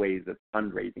unique ways of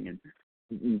fundraising and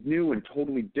new and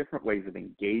totally different ways of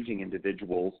engaging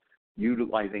individuals,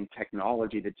 utilizing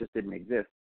technology that just didn't exist.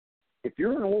 If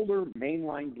you're an older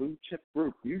mainline blue chip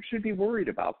group, you should be worried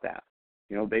about that.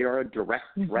 They are a direct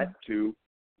threat to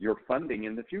your funding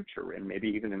in the future and maybe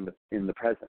even in the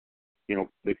present. You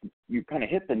kind of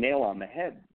hit the nail on the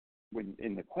head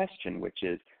in the question, which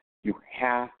is you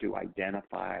have to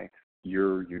identify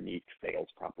your unique sales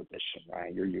proposition,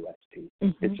 right? Your USP.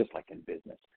 It's just like in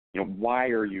business. Why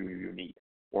are you unique?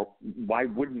 Or why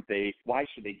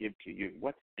should they give to you?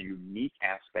 What's the unique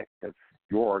aspect of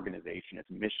your organization, its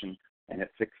mission, and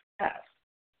its success,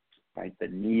 right? The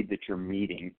need that you're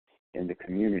meeting in the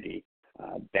community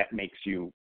that makes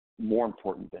you more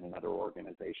important than another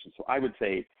organization. So I would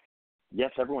say,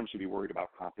 yes, everyone should be worried about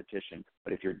competition,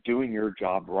 but if you're doing your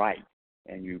job right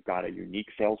and you've got a unique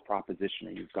sales proposition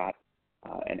and you've got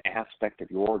an aspect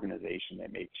of your organization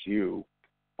that makes you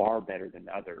far better than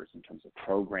others in terms of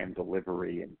program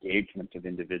delivery, engagement of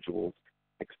individuals,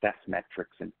 success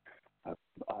metrics, and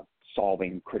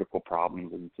solving critical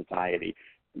problems in society,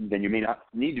 then you may not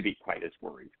need to be quite as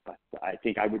worried. But I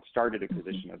think I would start at a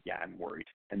position of, I'm worried,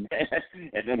 and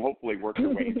then hopefully work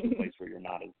your way into a place where you're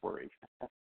not as worried.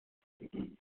 Okay.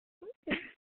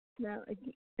 Now, I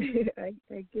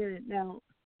get it. Now,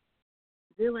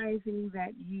 realizing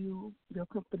that your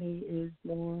company is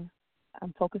more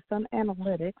focused on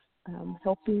analytics,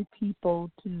 helping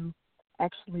people to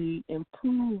actually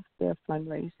improve their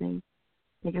fundraising,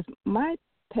 because my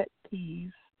pet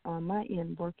peeve on my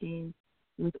end, working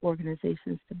with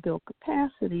organizations to build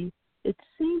capacity, it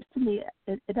seems to me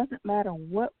it doesn't matter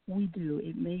what we do.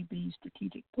 It may be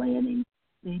strategic planning,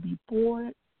 maybe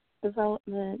board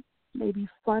development, maybe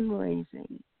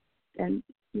fundraising, and,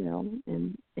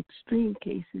 in extreme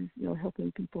cases,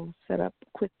 helping people set up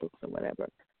QuickBooks or whatever.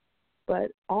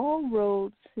 But all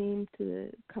roads seem to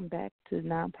come back to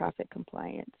nonprofit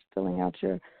compliance, filling out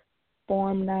your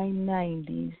Form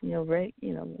 990s,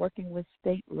 working with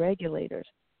state regulators.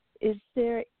 Is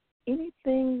there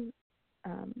anything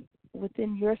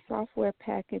within your software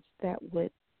package that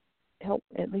would help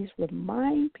at least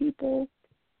remind people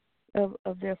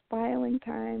of their filing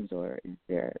times, or is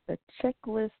there a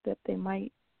checklist that they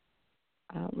might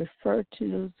refer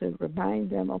to remind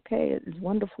them, okay, it's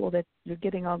wonderful that you're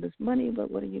getting all this money, but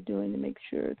what are you doing to make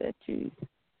sure that you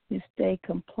stay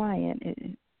compliant?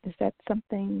 Is that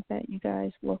something that you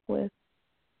guys work with?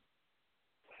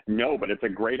 No, but it's a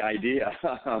great idea.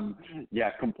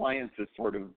 Yeah, compliance is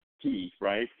sort of key,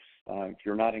 right? If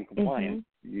you're not in compliance,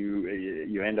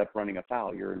 you end up running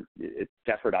afoul. It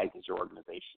jeopardizes your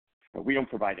organization. We don't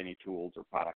provide any tools or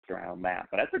products around that,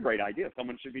 but that's a great idea.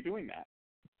 Someone should be doing that.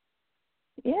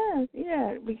 Yeah,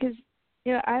 because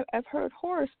I've heard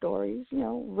horror stories.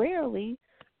 Rarely,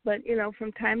 but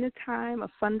from time to time, a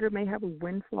funder may have a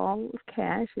windfall of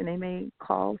cash, and they may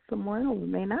call someone, or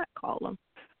may not call them.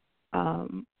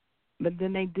 But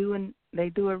then they do a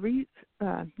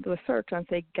search on,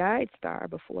 say, GuideStar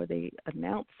before they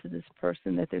announce to this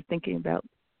person that they're thinking about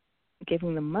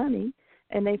giving them money,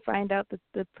 and they find out that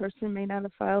the person may not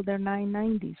have filed their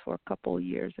 990s for a couple of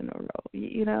years in a row.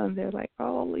 And they're like,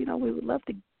 oh, we would love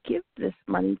to give this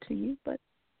money to you, but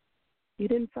you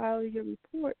didn't file your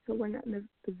report, so we're not in a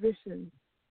position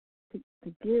to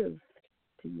give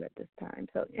to you at this time.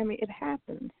 So, it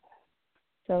happens.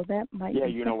 So that might be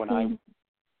something.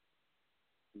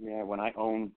 When I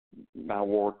owned my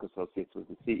Work Associates, was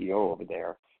the CEO over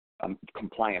there,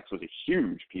 compliance was a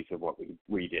huge piece of what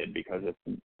we did, because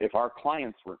if our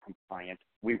clients were compliant,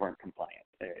 we weren't compliant.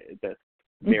 The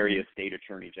various state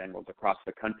attorney generals across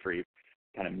the country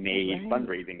kind of made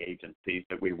fundraising agencies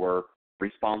that we were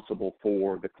responsible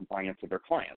for the compliance of their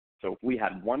clients. So if we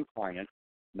had one client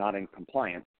not in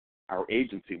compliance, our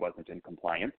agency wasn't in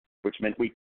compliance, which meant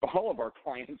all of our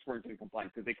clients weren't in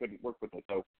compliance because they couldn't work with us.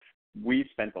 So we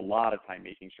spent a lot of time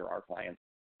making sure our clients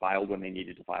filed when they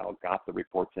needed to file, got the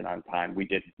reports in on time. We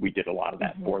did a lot of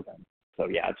that for them. So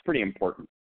yeah, it's pretty important.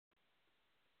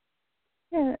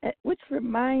 Yeah, which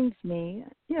reminds me,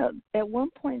 at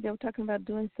one point they were talking about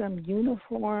doing some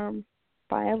uniform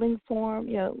filing form,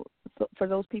 for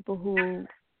those people who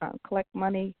collect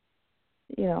money,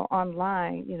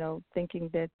 online, thinking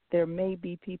that there may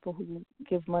be people who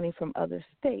give money from other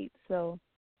states. So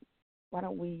why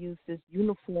don't we use this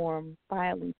uniform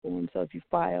filing form? So if you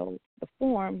file the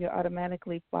form, you're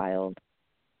automatically filed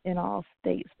in all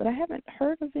states. But I haven't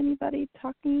heard of anybody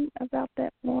talking about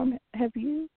that form. Have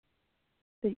you?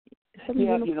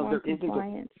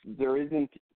 There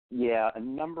isn't. Yeah, a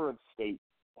number of states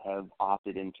have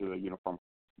opted into a uniform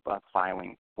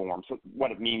filing form. So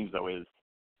what it means, though, is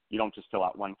you don't just fill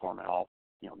out one form and all,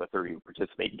 the 30 who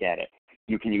participate get it.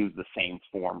 You can use the same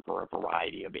form for a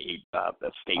variety of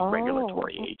state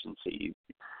regulatory agencies.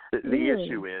 The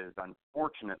issue is,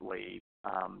 unfortunately,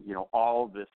 all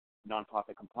this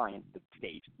nonprofit compliance at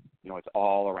state, it's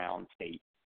all around state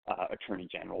attorney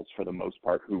generals for the most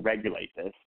part who regulate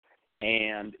this.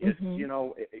 And it's,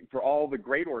 for all the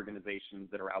great organizations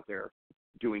that are out there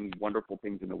doing wonderful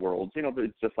things in the world,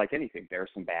 it's just like anything. There are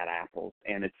some bad apples.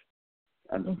 And it's,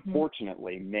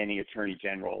 unfortunately, many attorney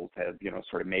generals have,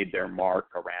 sort of made their mark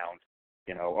around,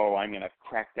 I'm going to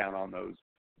crack down on those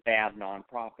bad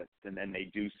nonprofits. And then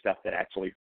they do stuff that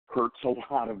actually hurts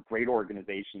a lot of great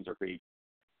organizations, or create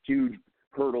huge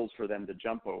hurdles for them to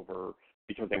jump over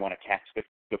because they want to tax the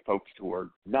folks who are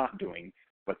not doing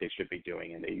what they should be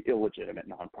doing, and the illegitimate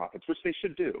nonprofits, which they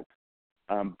should do.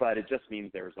 But it just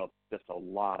means there's just a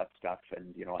lot of stuff.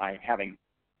 And,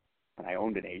 when I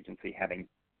owned an agency, having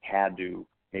had to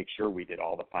make sure we did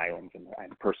all the filings, and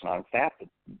the person on staff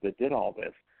that did all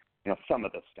this, some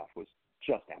of the stuff was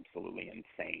just absolutely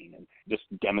insane, and just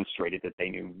demonstrated that they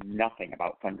knew nothing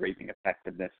about fundraising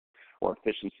effectiveness or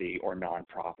efficiency or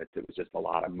nonprofits. It was just a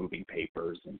lot of moving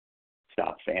papers and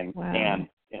stuff. And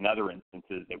in other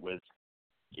instances, it was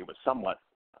somewhat,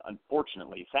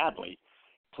 unfortunately, sadly,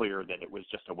 clear that it was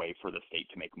just a way for the state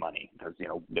to make money, because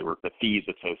the fees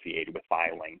associated with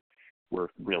filing were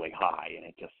really high, and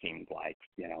it just seemed like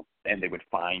and they would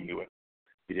fine you if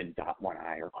you didn't dot one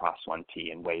I or cross one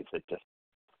T in ways that just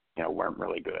weren't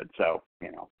really good. So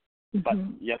but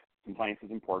yes, compliance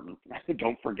is important.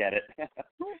 Don't forget it.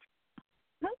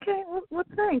 Okay, well,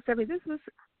 thanks. This was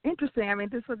interesting.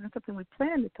 This wasn't something we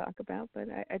planned to talk about, but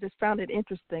I just found it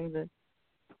interesting that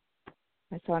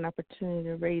I saw an opportunity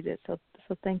to raise it. So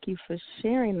thank you for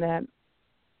sharing that.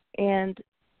 And,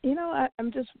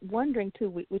 I'm just wondering, too,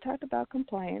 we talked about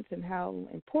compliance and how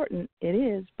important it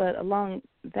is, but along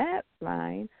that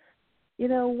line,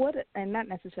 and not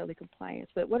necessarily compliance,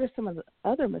 but what are some of the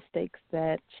other mistakes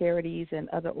that charities and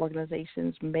other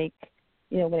organizations make,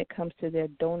 when it comes to their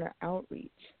donor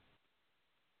outreach?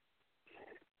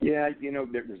 Yeah,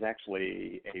 there's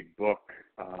actually a book,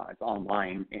 it's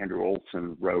online, Andrew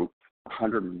Olson wrote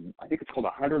I think it's called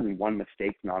 101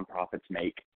 mistakes nonprofits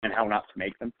make and how not to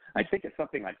make them. I think it's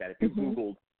something like that. If you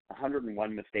Googled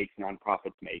 101 mistakes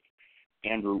nonprofits make,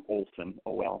 Andrew Olson,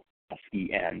 Olsen,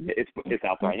 it's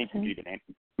out there. I think you can even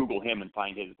Google him and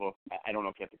find his book. I don't know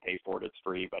if you have to pay for it. It's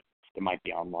free, but it might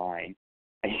be online.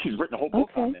 He's written a whole book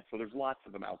on this, so there's lots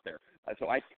of them out there. So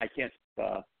I can't,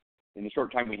 in the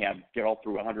short time we have, get all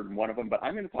through 101 of them, but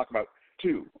I'm going to talk about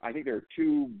two. I think there are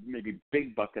two maybe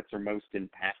big buckets or most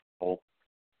impactful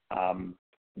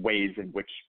ways in which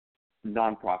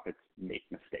nonprofits make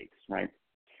mistakes, right?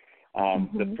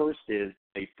 The first is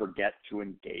they forget to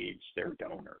engage their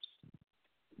donors.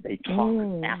 They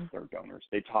talk at their donors.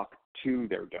 They talk to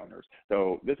their donors.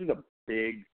 So this is a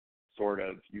big sort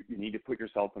of, you need to put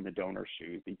yourself in the donor's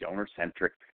shoes, be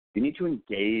donor-centric. You need to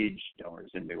engage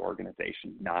donors in the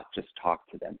organization, not just talk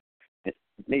to them. It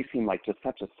may seem like just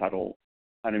such a subtle,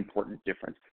 unimportant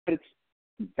difference, but it's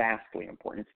vastly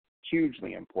important. It's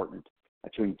hugely important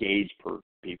to engage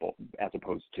people as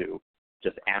opposed to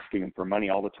just asking them for money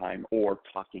all the time or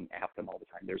talking at them all the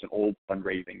time. There's an old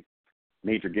fundraising,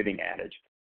 major giving adage.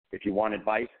 If you want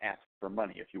advice, ask for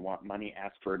money. If you want money,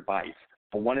 ask for advice.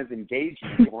 But one is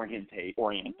engagement-oriented.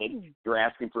 You're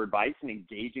asking for advice and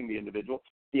engaging the individual.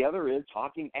 The other is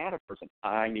talking at a person.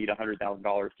 I need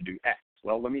 $100,000 to do X.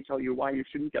 Well, let me tell you why you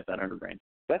shouldn't get that $100,000.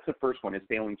 That's the first one, is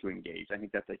failing to engage. I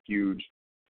think that's a huge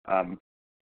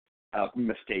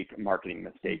marketing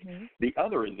mistake. The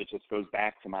other is, it just goes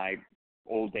back to my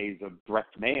old days of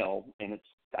direct mail, and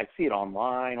I see it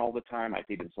online all the time. I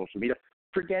see it in social media.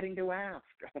 Forgetting to ask.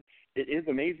 It is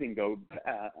amazing, though,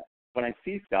 when I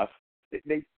see stuff,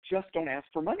 they just don't ask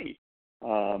for money.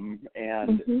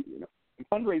 And you know,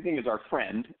 fundraising is our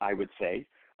friend, I would say.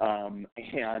 And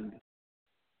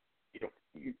you know,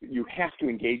 you have to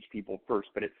engage people first,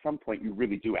 but at some point you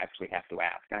really do actually have to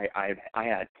ask. I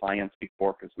had clients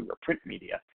before, because we were print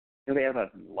media, you know, they have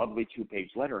a lovely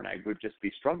 2-page letter, and I would just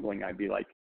be struggling. I'd be like,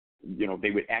 you know,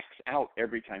 they would X out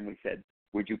every time we said,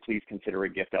 would you please consider a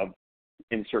gift of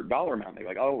insert dollar amount. They're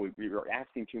like, oh, we were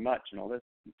asking too much and all this.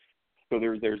 So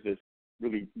there's this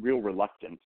real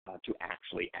reluctance to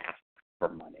actually ask for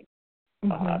money.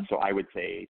 So I would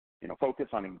say, you know, focus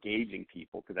on engaging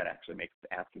people, because that actually makes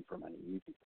asking for money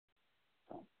easy.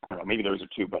 So, I don't know, maybe those are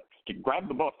two, but grab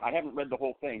the book. I haven't read the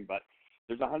whole thing, but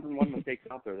there's 101 mistakes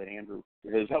out there that Andrew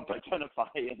has helped identify,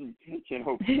 and, you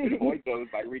know, you can avoid those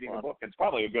by reading the book. It's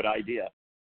probably a good idea.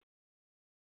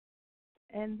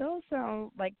 And those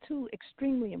sound like two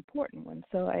extremely important ones.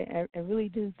 So I really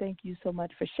do thank you so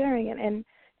much for sharing it. And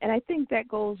I think that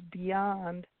goes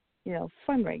beyond, you know,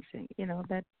 fundraising. You know,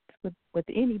 that's with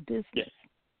any business,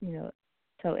 you know.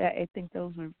 So I think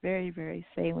those are very, very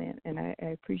salient, and I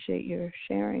appreciate your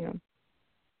sharing them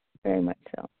very much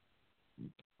so.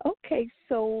 Okay,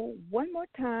 so one more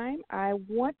time, I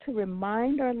want to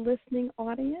remind our listening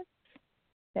audience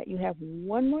that you have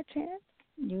one more chance.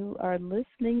 You are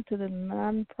listening to the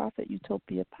Nonprofit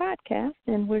Utopia podcast,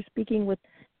 and we're speaking with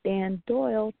Dan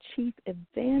Doyle, Chief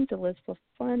Evangelist for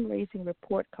Fundraising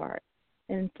Report Card.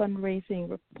 And Fundraising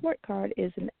Report Card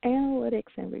is an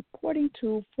analytics and reporting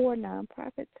tool for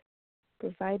nonprofits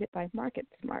provided by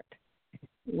MarketSmart.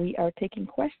 We are taking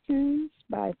questions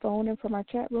by phone and from our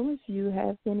chat room. If you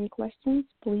have any questions,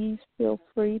 please feel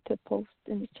free to post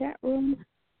in the chat room,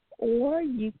 or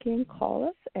you can call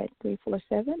us at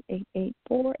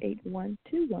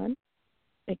 347-884-8121.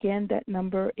 Again, that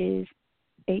number is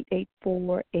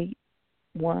 884-8121.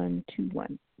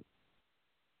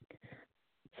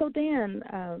 So, Dan,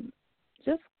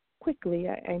 just quickly,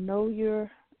 I know you're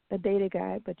a data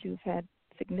guy, but you've had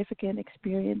significant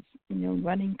experience, you know,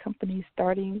 running companies,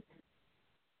 starting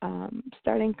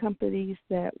companies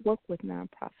that work with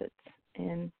nonprofits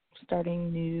and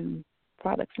starting new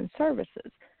products and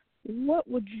services. What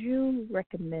would you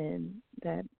recommend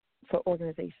that for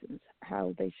organizations,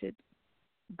 how they should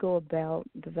go about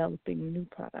developing new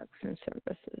products and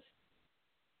services?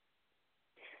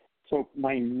 So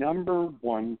my number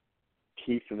one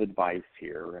piece of advice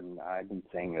here, and I've been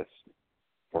saying this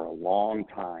for a long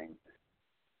time,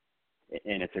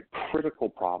 and it's a critical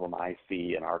problem I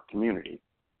see in our community,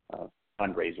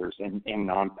 fundraisers and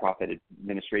nonprofit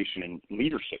administration and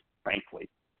leadership, frankly,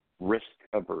 risk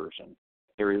aversion.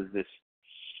 There is this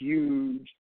huge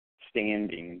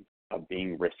standing of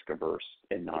being risk averse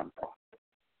in nonprofit.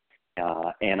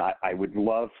 And I would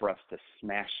love for us to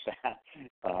smash that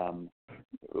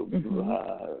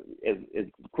as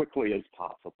quickly as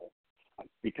possible,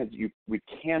 because we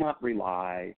cannot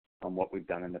rely on what we've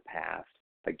done in the past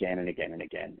again and again and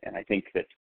again. And I think that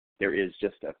there is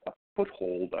just a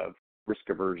foothold of risk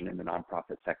aversion in the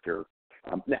nonprofit sector.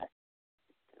 Now,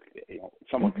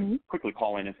 someone can quickly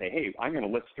call in and say, hey, I'm going to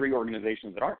list 3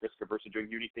 organizations that aren't risk averse and doing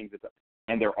unique things.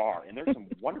 And there are. And there's some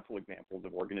wonderful examples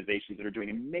of organizations that are doing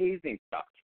amazing stuff,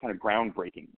 kind of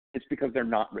groundbreaking. It's because they're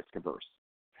not risk averse.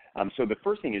 So the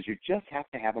first thing is you just have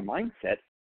to have a mindset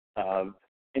of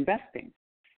investing.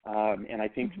 And I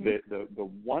think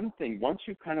the one thing, once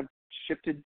you kind of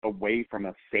shifted away from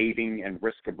a saving and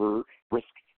risk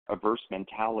averse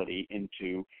mentality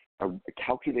into a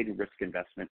calculated risk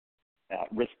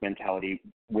mentality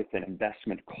with an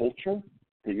investment culture,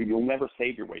 you'll never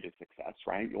save your way to success,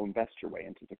 right? You'll invest your way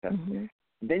into success.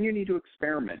 Then you need to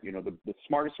experiment. The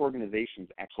smartest organizations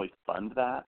actually fund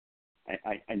that.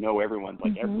 I know everyone's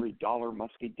like, every dollar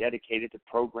must be dedicated to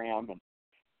program. And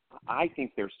I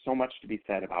think there's so much to be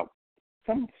said about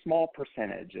some small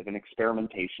percentage of an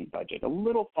experimentation budget, a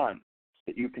little fund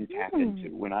that you can tap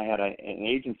into. When I had an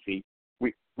agency,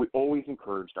 we always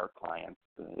encouraged our clients.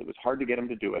 It was hard to get them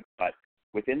to do it, but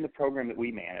within the program that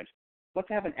we manage, let's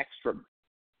have an extra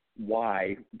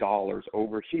Y dollars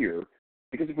over here,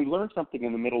 because if we learn something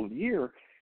in the middle of the year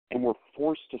and we're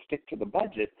forced to stick to the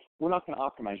budget, we're not going to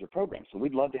optimize your program. So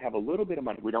we'd love to have a little bit of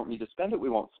money. We don't need to spend it. We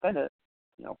won't spend it,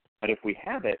 but if we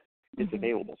have it, it's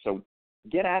available. So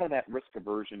get out of that risk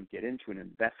aversion, get into an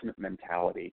investment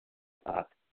mentality.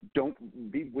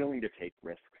 Don't be willing to take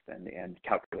risks and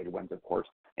calculated ones, of course,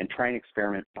 and try and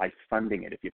experiment by funding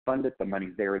it. If you fund it, the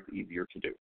money's there. It's easier to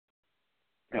do.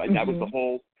 And that was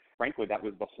that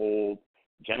was the whole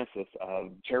genesis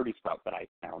of Charity Sprout that I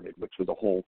founded, which was a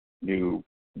whole new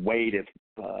way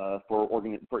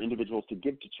for individuals to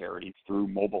give to charities through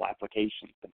mobile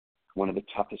applications. And one of the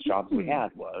toughest jobs we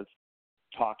had was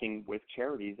talking with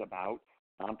charities about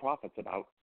nonprofits about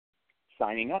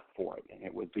signing up for it, and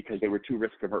it was because they were too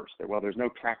risk averse. There's no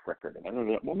track record.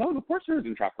 And well, no, of course there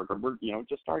isn't track record. We're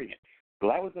just starting it. So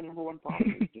that was the number one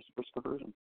problem, just risk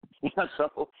aversion.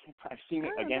 So I've seen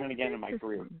it again and again in my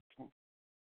career.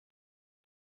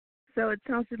 So it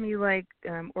sounds to me like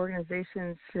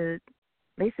organizations should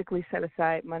basically set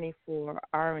aside money for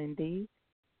R&D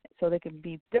so they can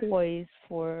be poised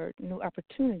for new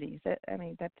opportunities. I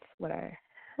mean, that's what I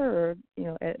heard.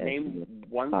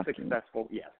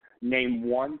 Name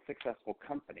one successful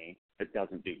company that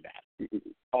doesn't do that.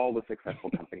 All the successful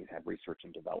companies have research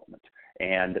and development,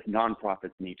 and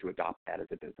nonprofits need to adopt that as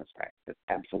a business practice.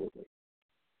 Absolutely.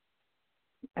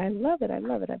 I love it.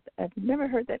 I've never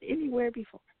heard that anywhere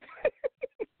before.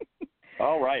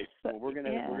 All right. Well, we're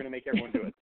gonna make everyone do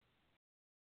it.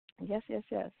 Yes.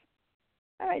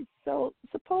 All right. So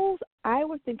suppose I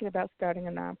was thinking about starting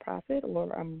a nonprofit,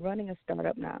 or I'm running a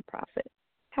startup nonprofit.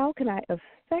 How can I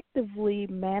effectively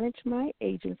manage my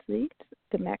agency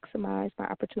to maximize my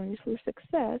opportunities for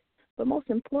success? But most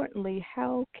importantly,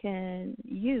 how can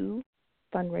you,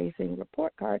 Fundraising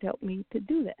Report Card, help me to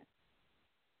do that?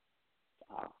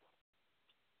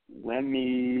 Let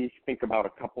me think about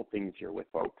a couple things here with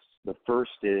folks. The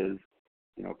first is,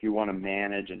 if you want to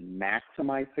manage and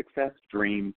maximize success,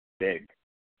 dream big.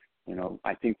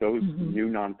 I think those new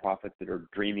nonprofits that are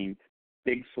dreaming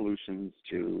big solutions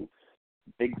to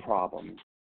big problems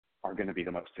are going to be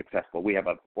the most successful. We have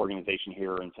an organization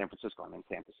here in San Francisco. I'm in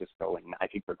San Francisco, and I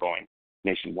think they're going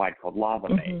nationwide, called Lava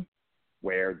May,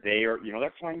 where they are,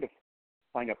 they're trying to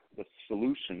find the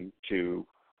solution to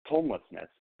homelessness,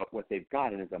 but what they've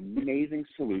got is an amazing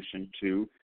solution to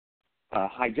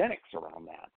hygienics around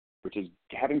that, which is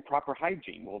having proper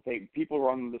hygiene. Well, if people who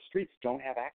are on the streets don't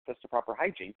have access to proper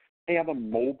hygiene, they have a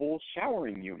mobile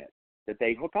showering unit that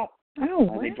they hook up.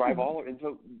 They drive and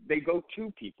so they go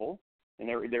to people, and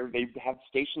they have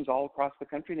stations all across the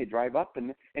country, and they drive up,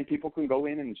 and people can go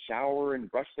in and shower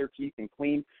and brush their teeth and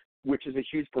clean, which is a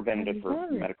huge preventative for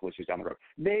medical issues down the road.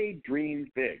 They dreamed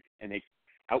big, and they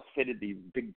outfitted these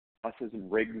big buses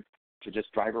and rigs to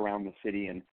just drive around the city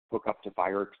and hook up to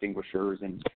fire extinguishers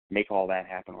and make all that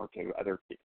happen, or to other.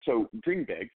 So dream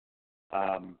big.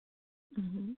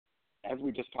 As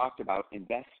we just talked about,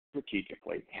 invest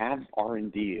strategically. Have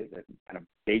R&D as a kind of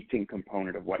baked-in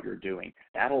component of what you're doing.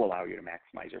 That'll allow you to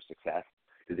maximize your success.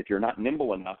 Because if you're not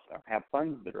nimble enough or have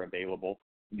funds that are available,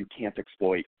 you can't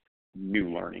exploit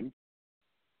new learning.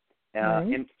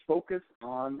 And focus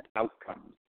on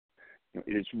outcomes.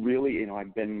 It is really,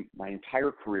 I've been my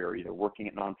entire career either working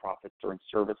at nonprofits or in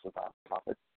service of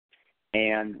nonprofits,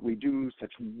 and we do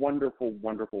such wonderful,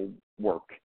 wonderful work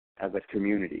as a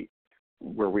community.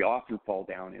 Where we often fall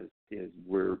down is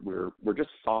we're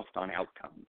just soft on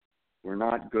outcomes. We're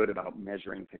not good about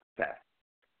measuring success,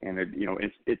 and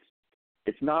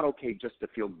it's not okay just to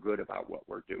feel good about what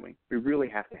we're doing. We really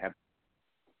have to have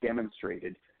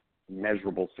demonstrated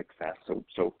measurable success.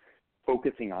 So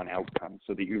focusing on outcomes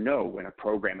so that you know when a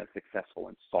program is successful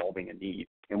in solving a need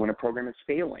and when a program is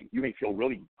failing. You may feel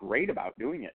really great about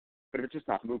doing it, but if it's just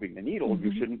not moving the needle,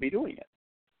 you shouldn't be doing it.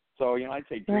 So, I'd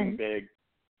say dream big,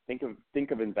 think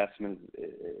of investment,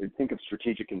 think of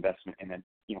strategic investment, and then,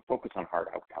 focus on hard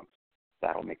outcomes.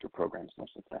 That'll make your programs more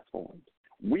successful. And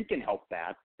we can help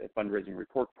that at Fundraising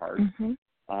Report Card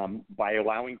by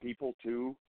allowing people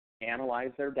to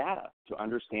analyze their data to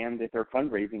understand that their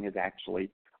fundraising is actually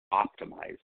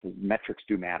optimized. Metrics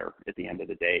do matter at the end of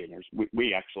the day. And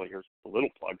we actually, here's a little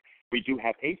plug, we do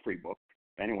have a free book.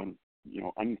 If anyone,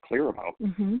 unclear about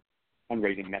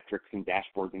fundraising metrics and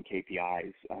dashboards and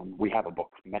KPIs, we have a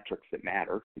book, Metrics That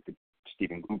Matter. You could just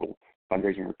even Google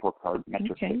Fundraising Report Card,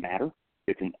 Metrics That Matter.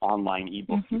 It's an online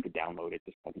ebook. You could download it.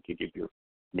 Just, I think you give your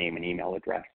name and email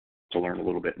address to learn a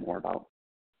little bit more about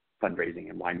fundraising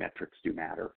and why metrics do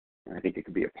matter. And I think it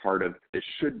should be a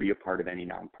part of any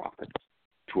nonprofit's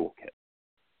toolkit.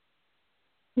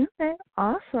 Okay,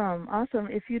 awesome.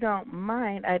 If you don't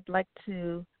mind, I'd like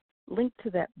to link to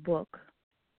that book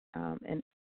and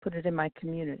put it in my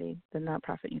community, the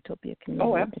Nonprofit Utopia community.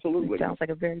 Oh, absolutely. It sounds like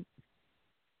a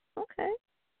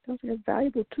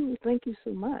valuable tool. Thank you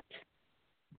so much.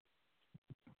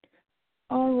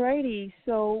 All righty,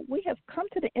 so we have come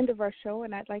to the end of our show,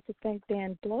 and I'd like to thank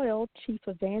Dan Doyle, Chief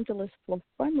Evangelist for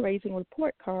Fundraising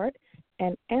Report Card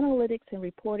and Analytics and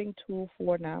Reporting Tool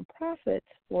for Nonprofits,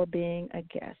 for being a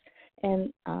guest.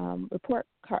 And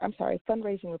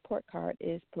Fundraising Report Card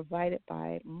is provided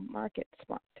by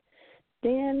MarketSmart.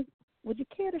 Dan, would you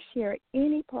care to share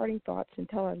any parting thoughts and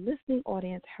tell our listening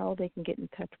audience how they can get in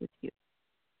touch with you?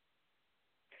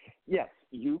 Yes,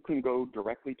 you can go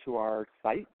directly to our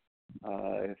site.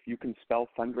 If you can spell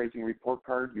Fundraising Report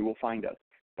Card, you will find us,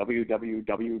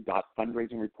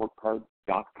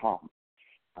 www.fundraisingreportcard.com.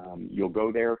 You'll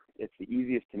go there. It's the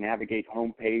easiest to navigate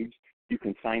homepage. You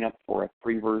can sign up for a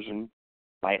free version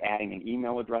by adding an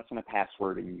email address and a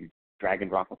password, and you drag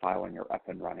and drop a file and you're up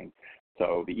and running.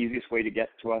 So the easiest way to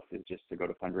get to us is just to go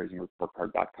to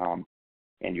fundraisingreportcard.com,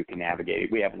 and you can navigate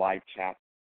it. We have live chat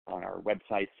on our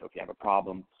website, so if you have a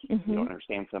problem, you don't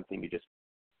understand something, you just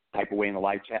type away in the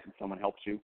live chat and someone helps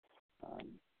you.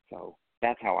 So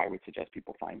that's how I would suggest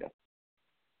people find us.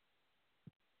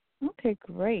 Okay,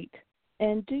 great.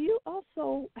 And do you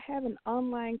also have an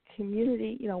online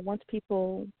community? Once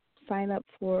people sign up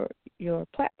for your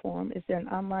platform, is there an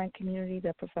online community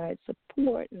that provides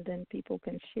support and then people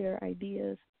can share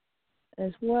ideas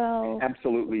as well?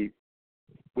 Absolutely.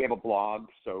 We have a blog,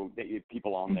 so that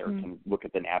people on there can look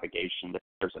at the navigation.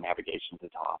 There's a navigation at the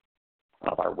top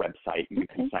of our website, and you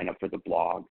can sign up for the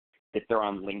blog. If they're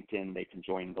on LinkedIn, they can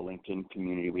join the LinkedIn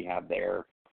community we have there.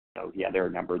 So, there are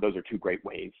a number. Those are two great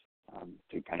ways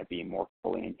to kind of be more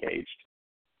fully engaged.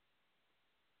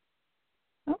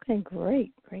 Okay,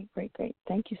 great.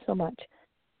 Thank you so much.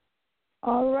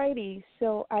 All righty,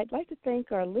 so I'd like to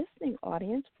thank our listening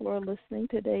audience for listening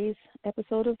to today's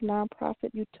episode of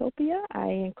Nonprofit Utopia. I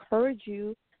encourage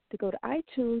you to go to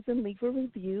iTunes and leave a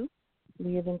review.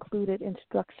 We have included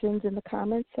instructions in the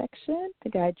comments section to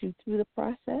guide you through the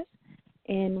process.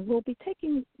 And we'll be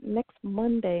taking next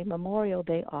Monday, Memorial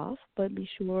Day, off, but be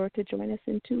sure to join us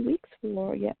in 2 weeks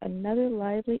for yet another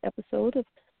lively episode of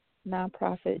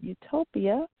Nonprofit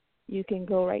Utopia. You can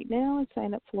go right now and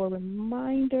sign up for a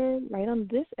reminder right on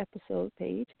this episode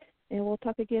page, and we'll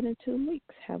talk again in 2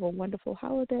 weeks. Have a wonderful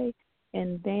holiday.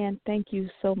 And Dan, thank you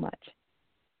so much.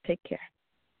 Take care.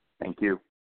 Thank you.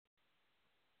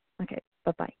 Okay,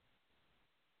 bye-bye.